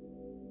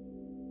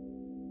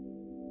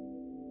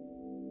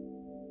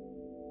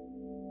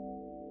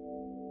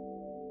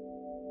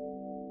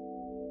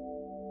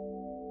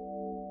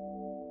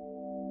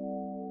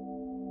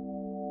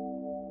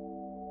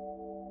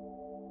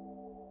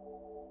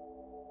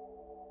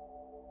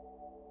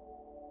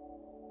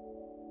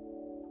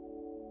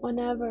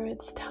 Whenever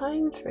it's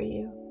time for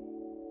you,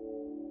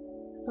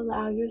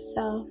 allow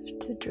yourself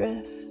to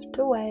drift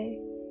away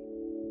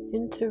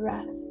into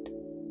rest.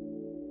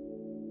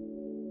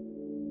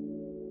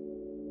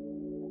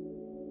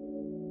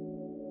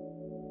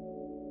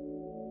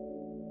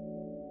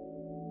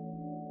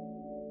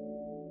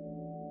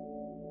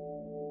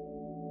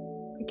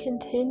 We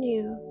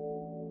continue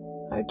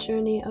our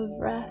journey of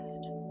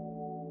rest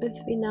with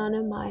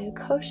Vijnana Maya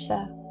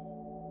Kosha,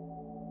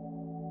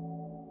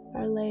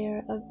 our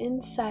layer of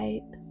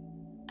insight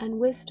and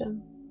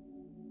wisdom.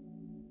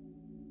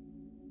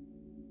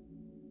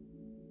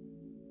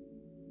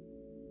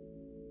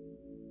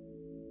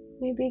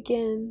 We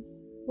begin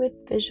with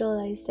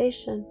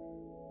visualization.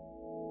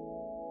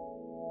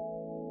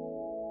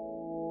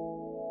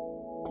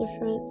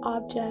 Different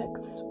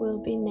objects will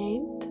be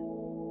named.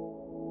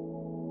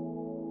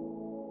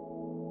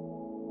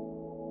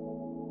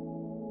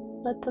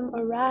 Let them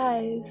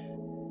arise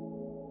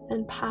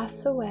and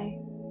pass away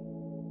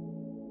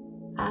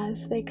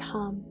as they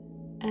come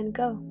and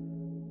go.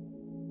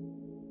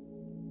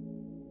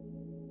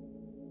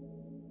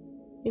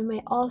 You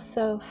may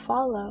also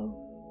follow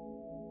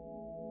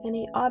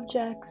any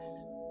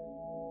objects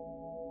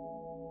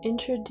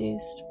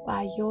introduced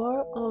by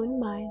your own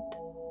mind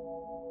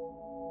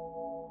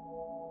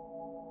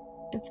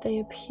if they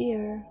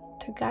appear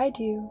to guide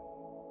you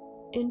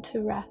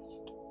into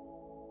rest.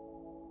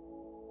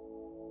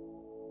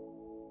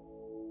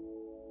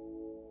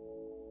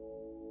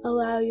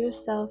 Allow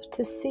yourself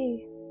to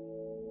see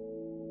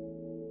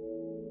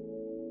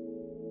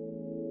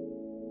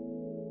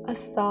a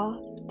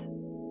soft,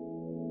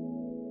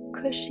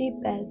 cushy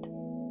bed.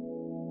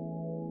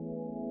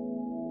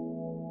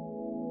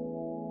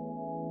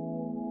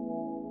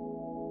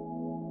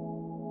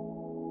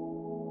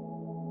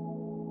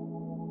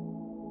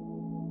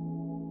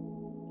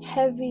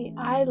 Heavy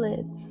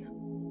eyelids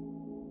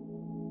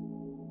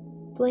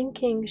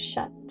blinking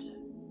shut.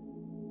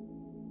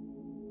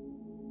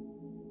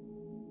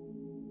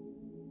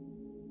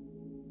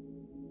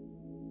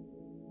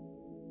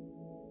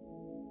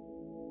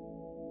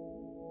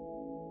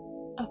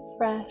 A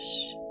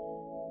fresh,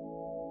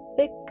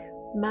 thick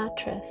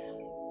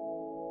mattress.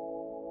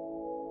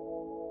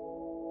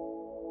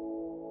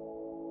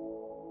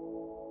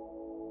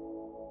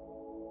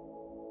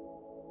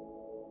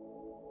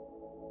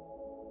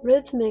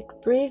 Rhythmic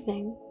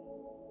breathing.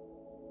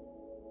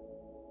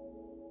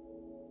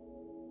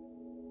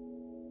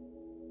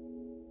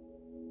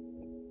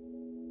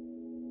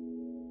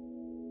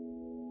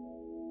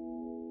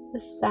 The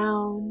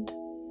sound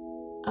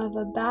of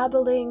a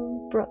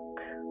babbling brook.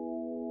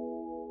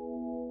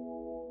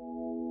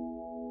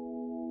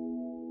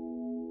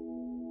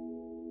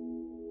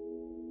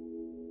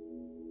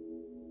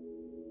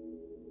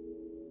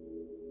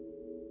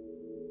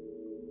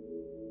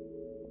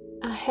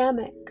 A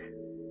hammock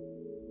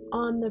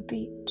on the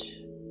beach.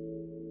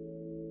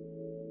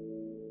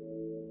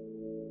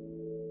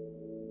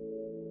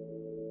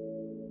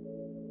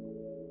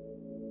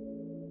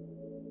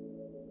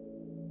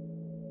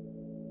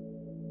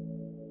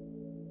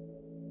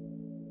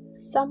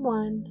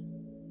 Someone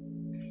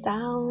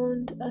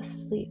sound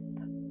asleep.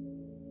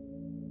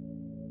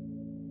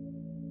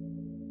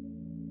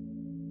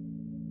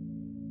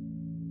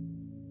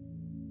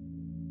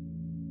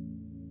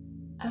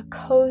 A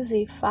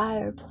cozy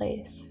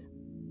fireplace.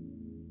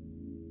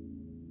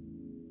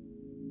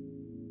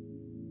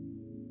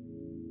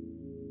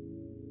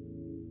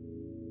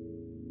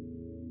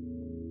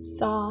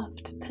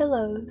 Soft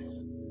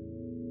pillows.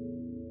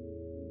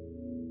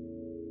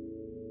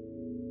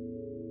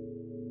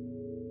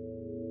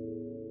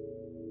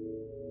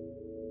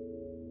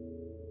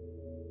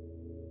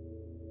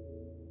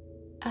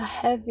 A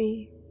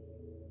heavy,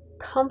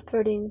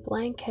 comforting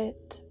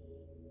blanket.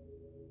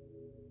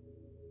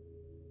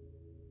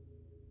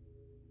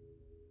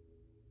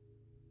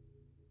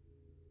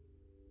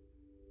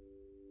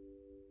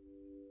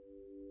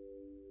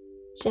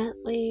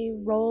 Gently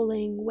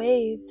rolling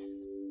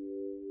waves.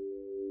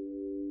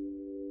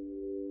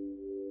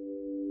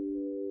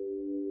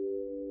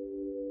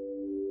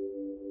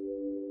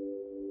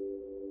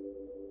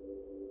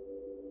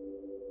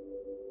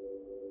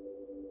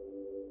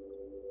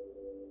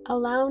 A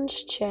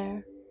lounge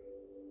chair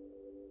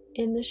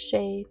in the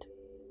shade.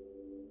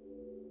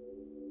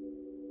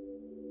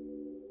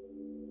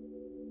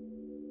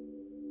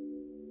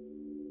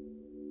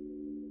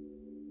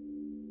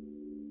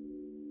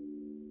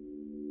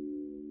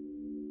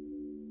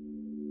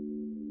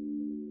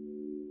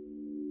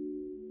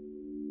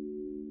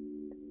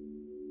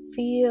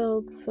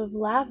 Fields of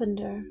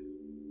lavender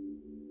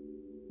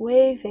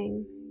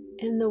waving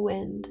in the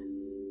wind.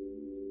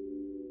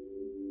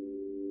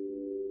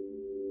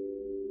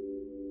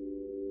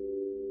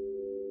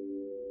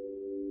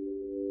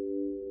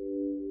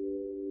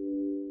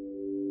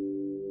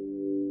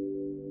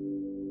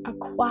 A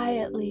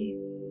quietly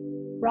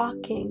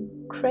rocking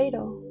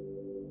cradle.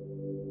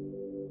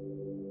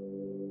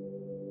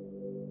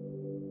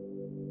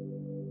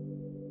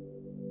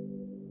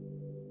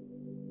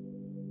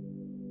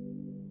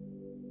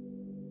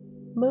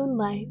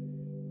 moonlight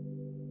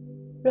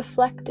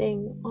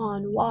reflecting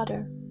on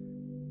water.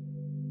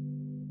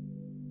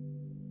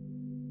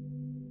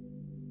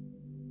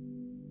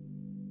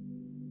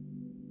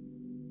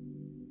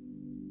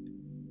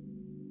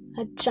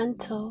 A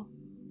gentle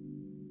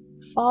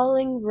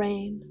falling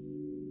rain.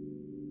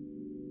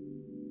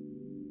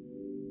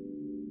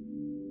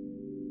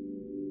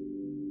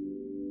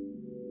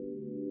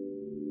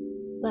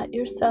 Let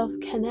yourself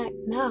connect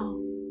now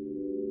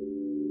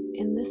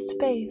in this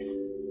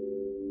space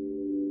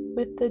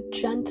with the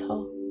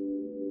gentle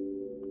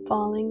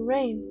falling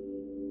rain.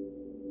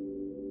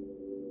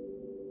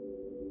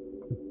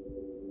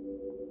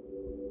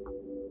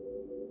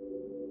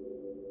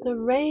 The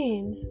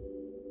rain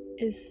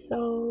is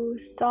so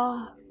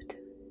soft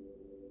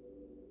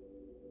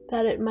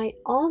that it might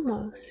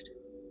almost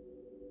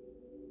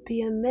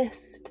be a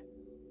mist.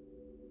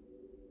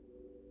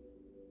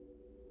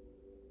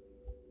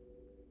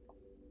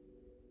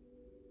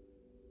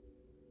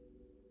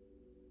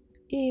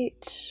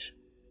 Each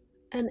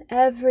and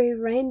every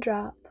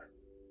raindrop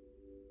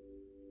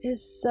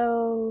is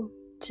so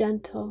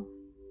gentle,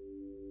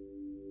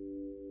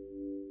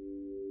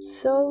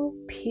 so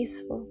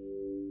peaceful.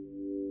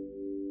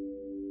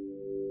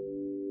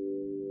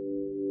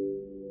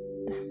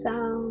 The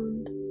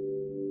sound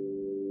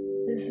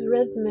is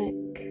rhythmic,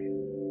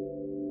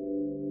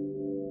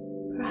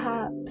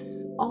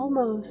 perhaps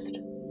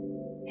almost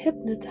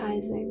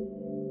hypnotizing.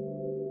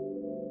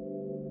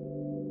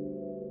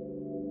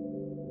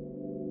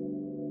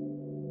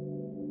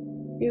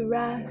 You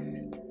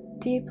rest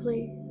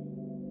deeply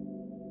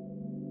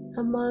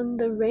among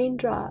the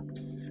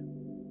raindrops,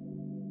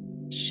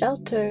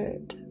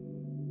 sheltered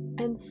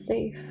and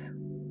safe,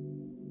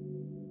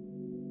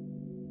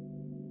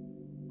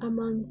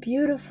 among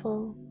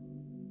beautiful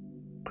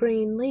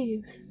green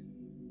leaves.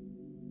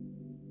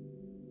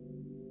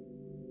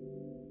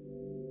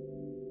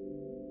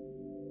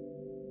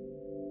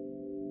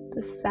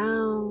 The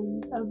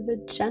sound of the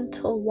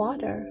gentle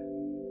water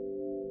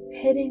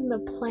hitting the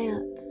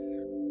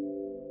plants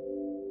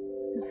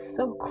is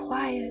so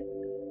quiet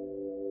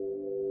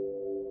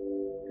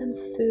and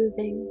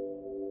soothing.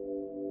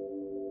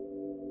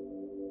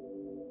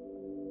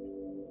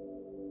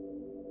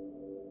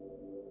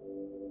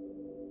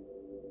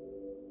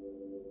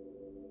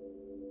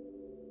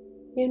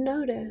 You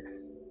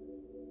notice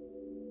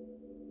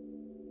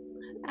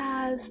that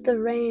as the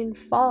rain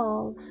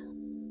falls,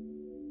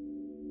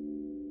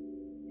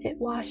 it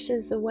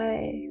washes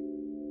away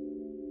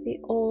the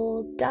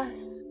old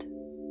dust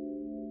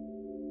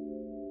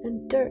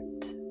and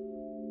dirt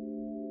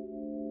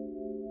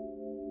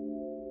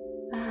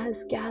that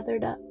has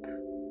gathered up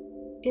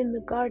in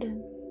the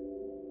garden.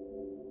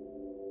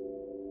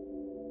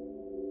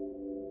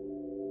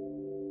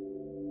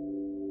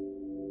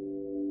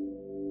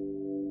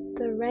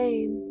 The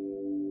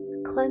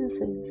rain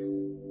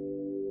cleanses,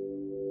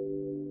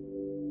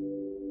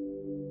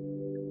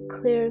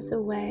 clears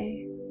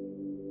away,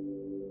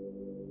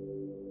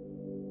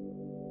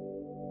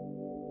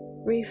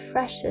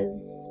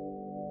 refreshes,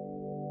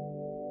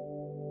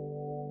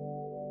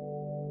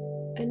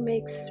 and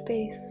makes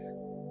space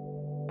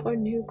for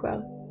new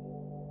growth.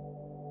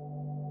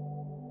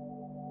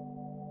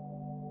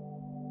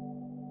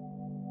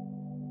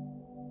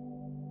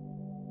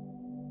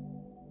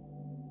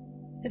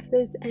 If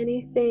there's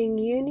anything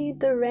you need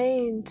the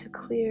rain to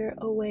clear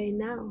away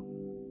now,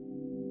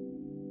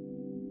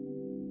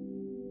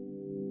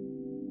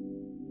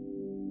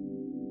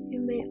 you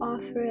may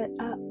offer it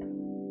up.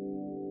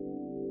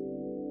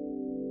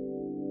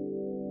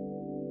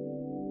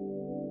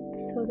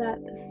 So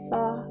that the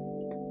soft,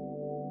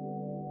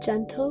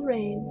 gentle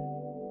rain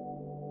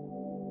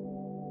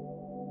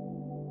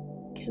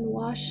can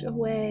wash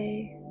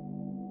away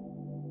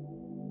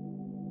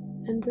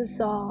and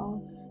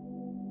dissolve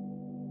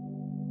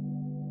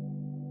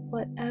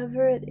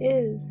whatever it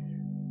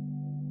is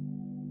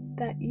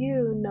that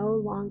you no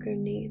longer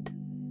need.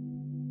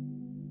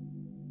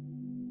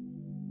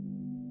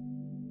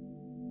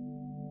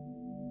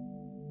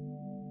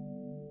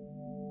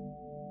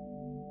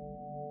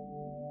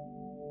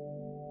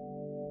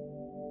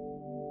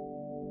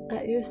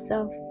 Let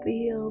yourself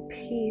feel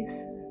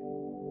peace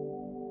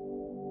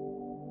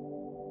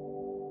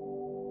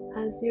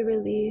as you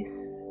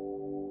release,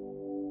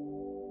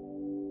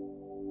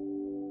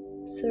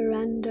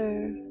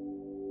 surrender,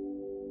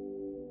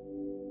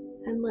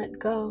 and let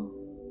go,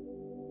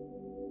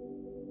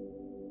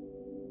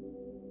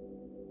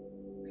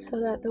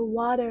 so that the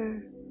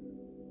water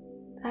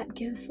that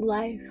gives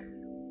life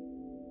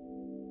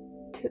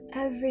to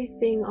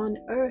everything on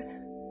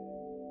earth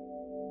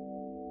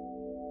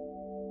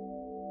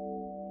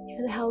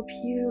can help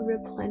you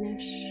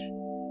replenish,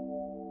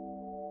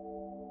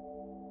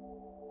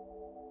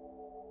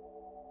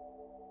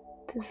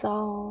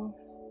 dissolve,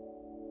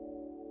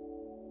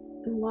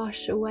 and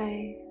wash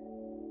away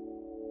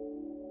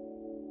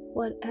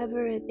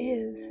whatever it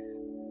is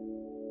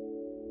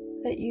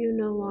that you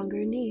no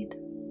longer need.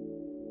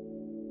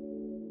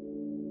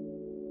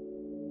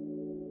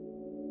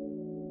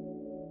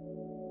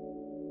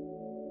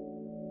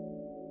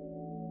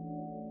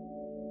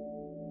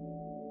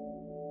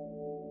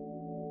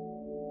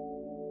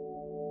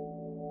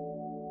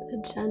 The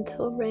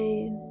gentle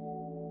rain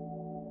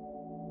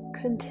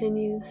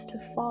continues to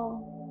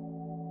fall,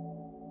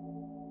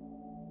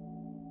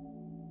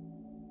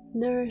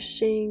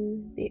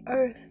 nourishing the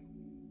earth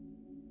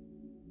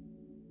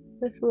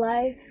with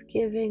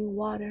life-giving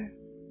water.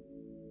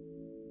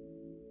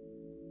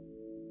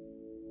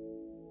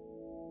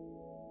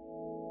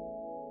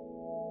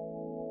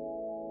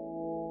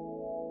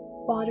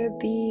 Water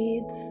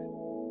beads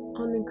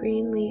on the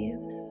green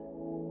leaves.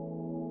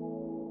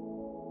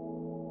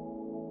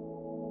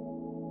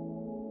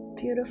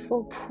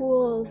 Beautiful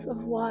pools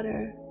of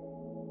water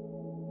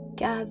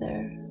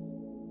gather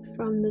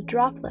from the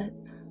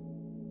droplets.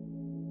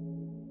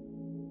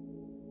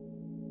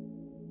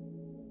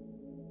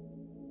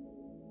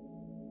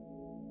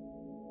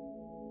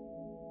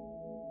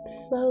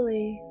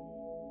 Slowly,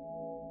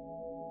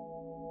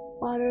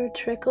 water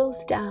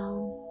trickles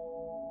down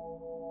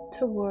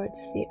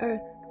towards the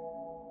earth.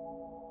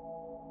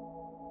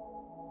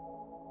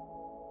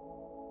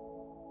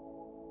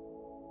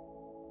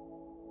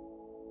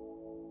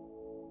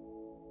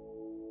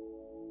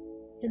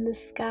 In the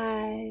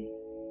sky,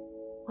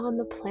 on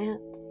the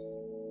plants,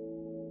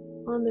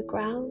 on the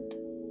ground,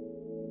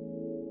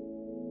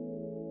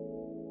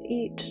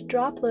 each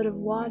droplet of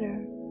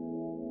water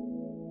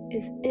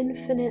is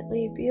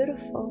infinitely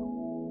beautiful,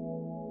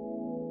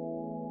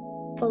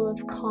 full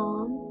of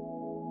calm,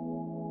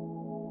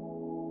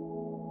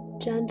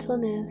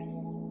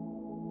 gentleness,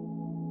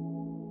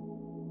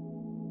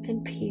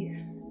 and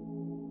peace.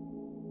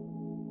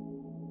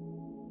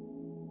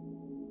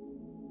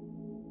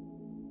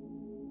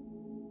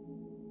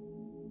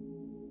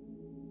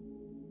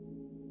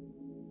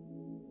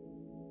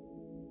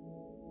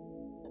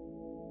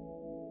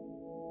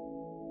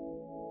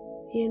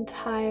 The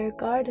entire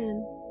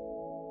garden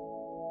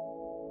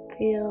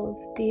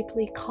feels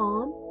deeply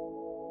calm,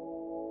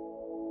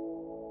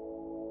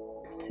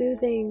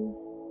 soothing,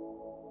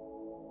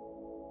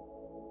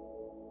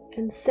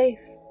 and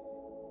safe.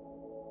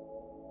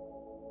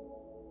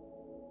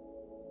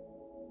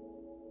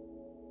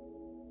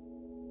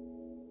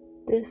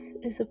 This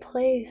is a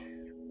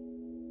place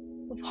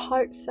of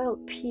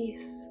heartfelt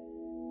peace,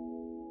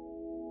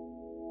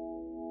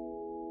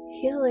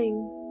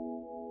 healing,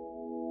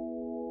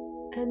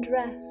 and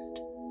rest.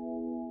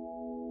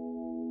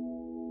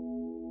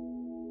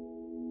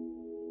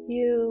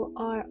 You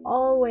are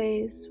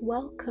always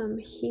welcome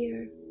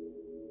here.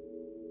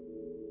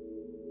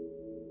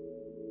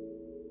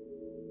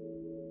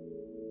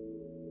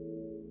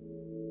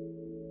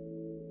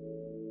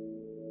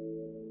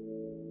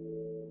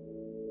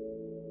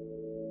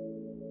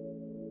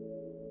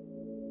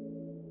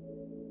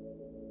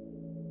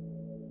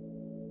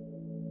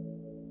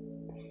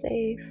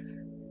 Safe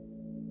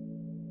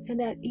and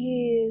at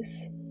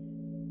ease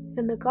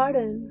in the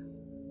garden,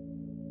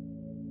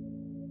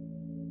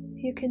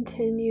 you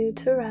continue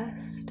to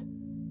rest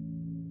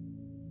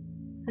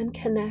and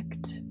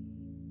connect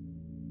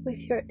with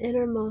your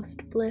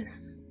innermost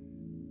bliss.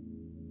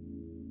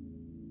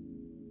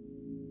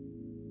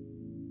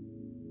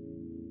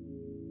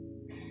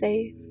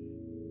 Safe,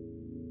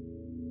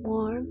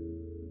 warm,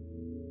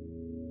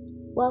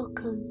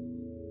 welcome,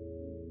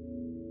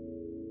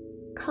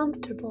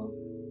 comfortable,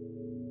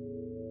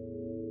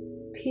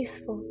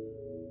 peaceful.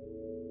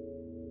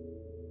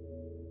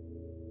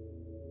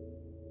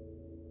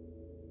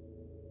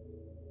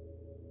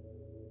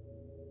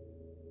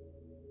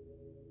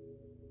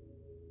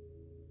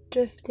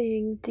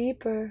 Drifting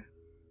deeper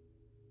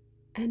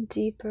and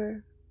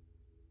deeper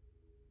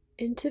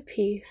into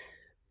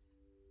peace.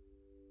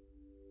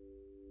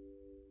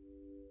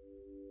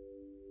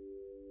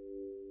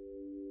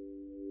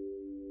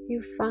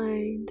 You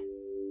find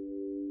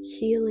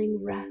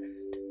healing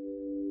rest.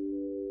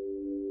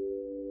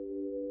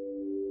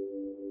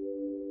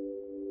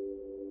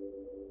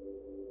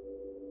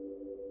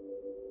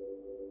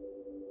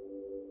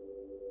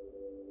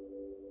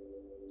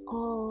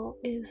 All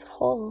is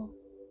whole.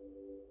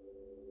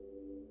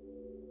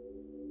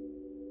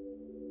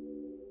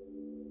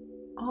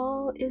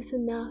 All is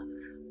enough.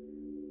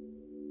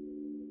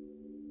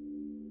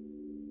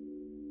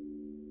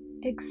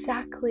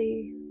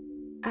 Exactly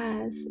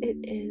as it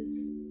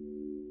is.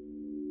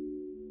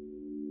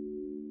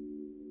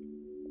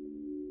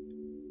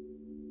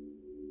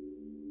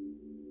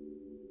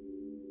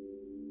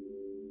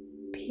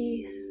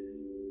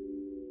 Peace,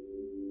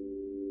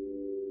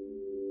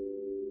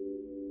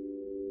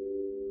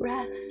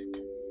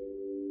 rest,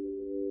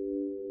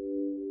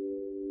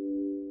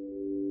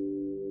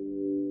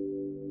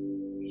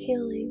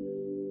 healing.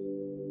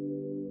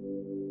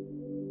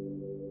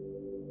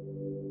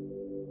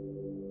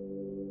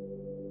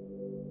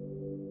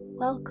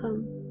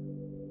 Welcome.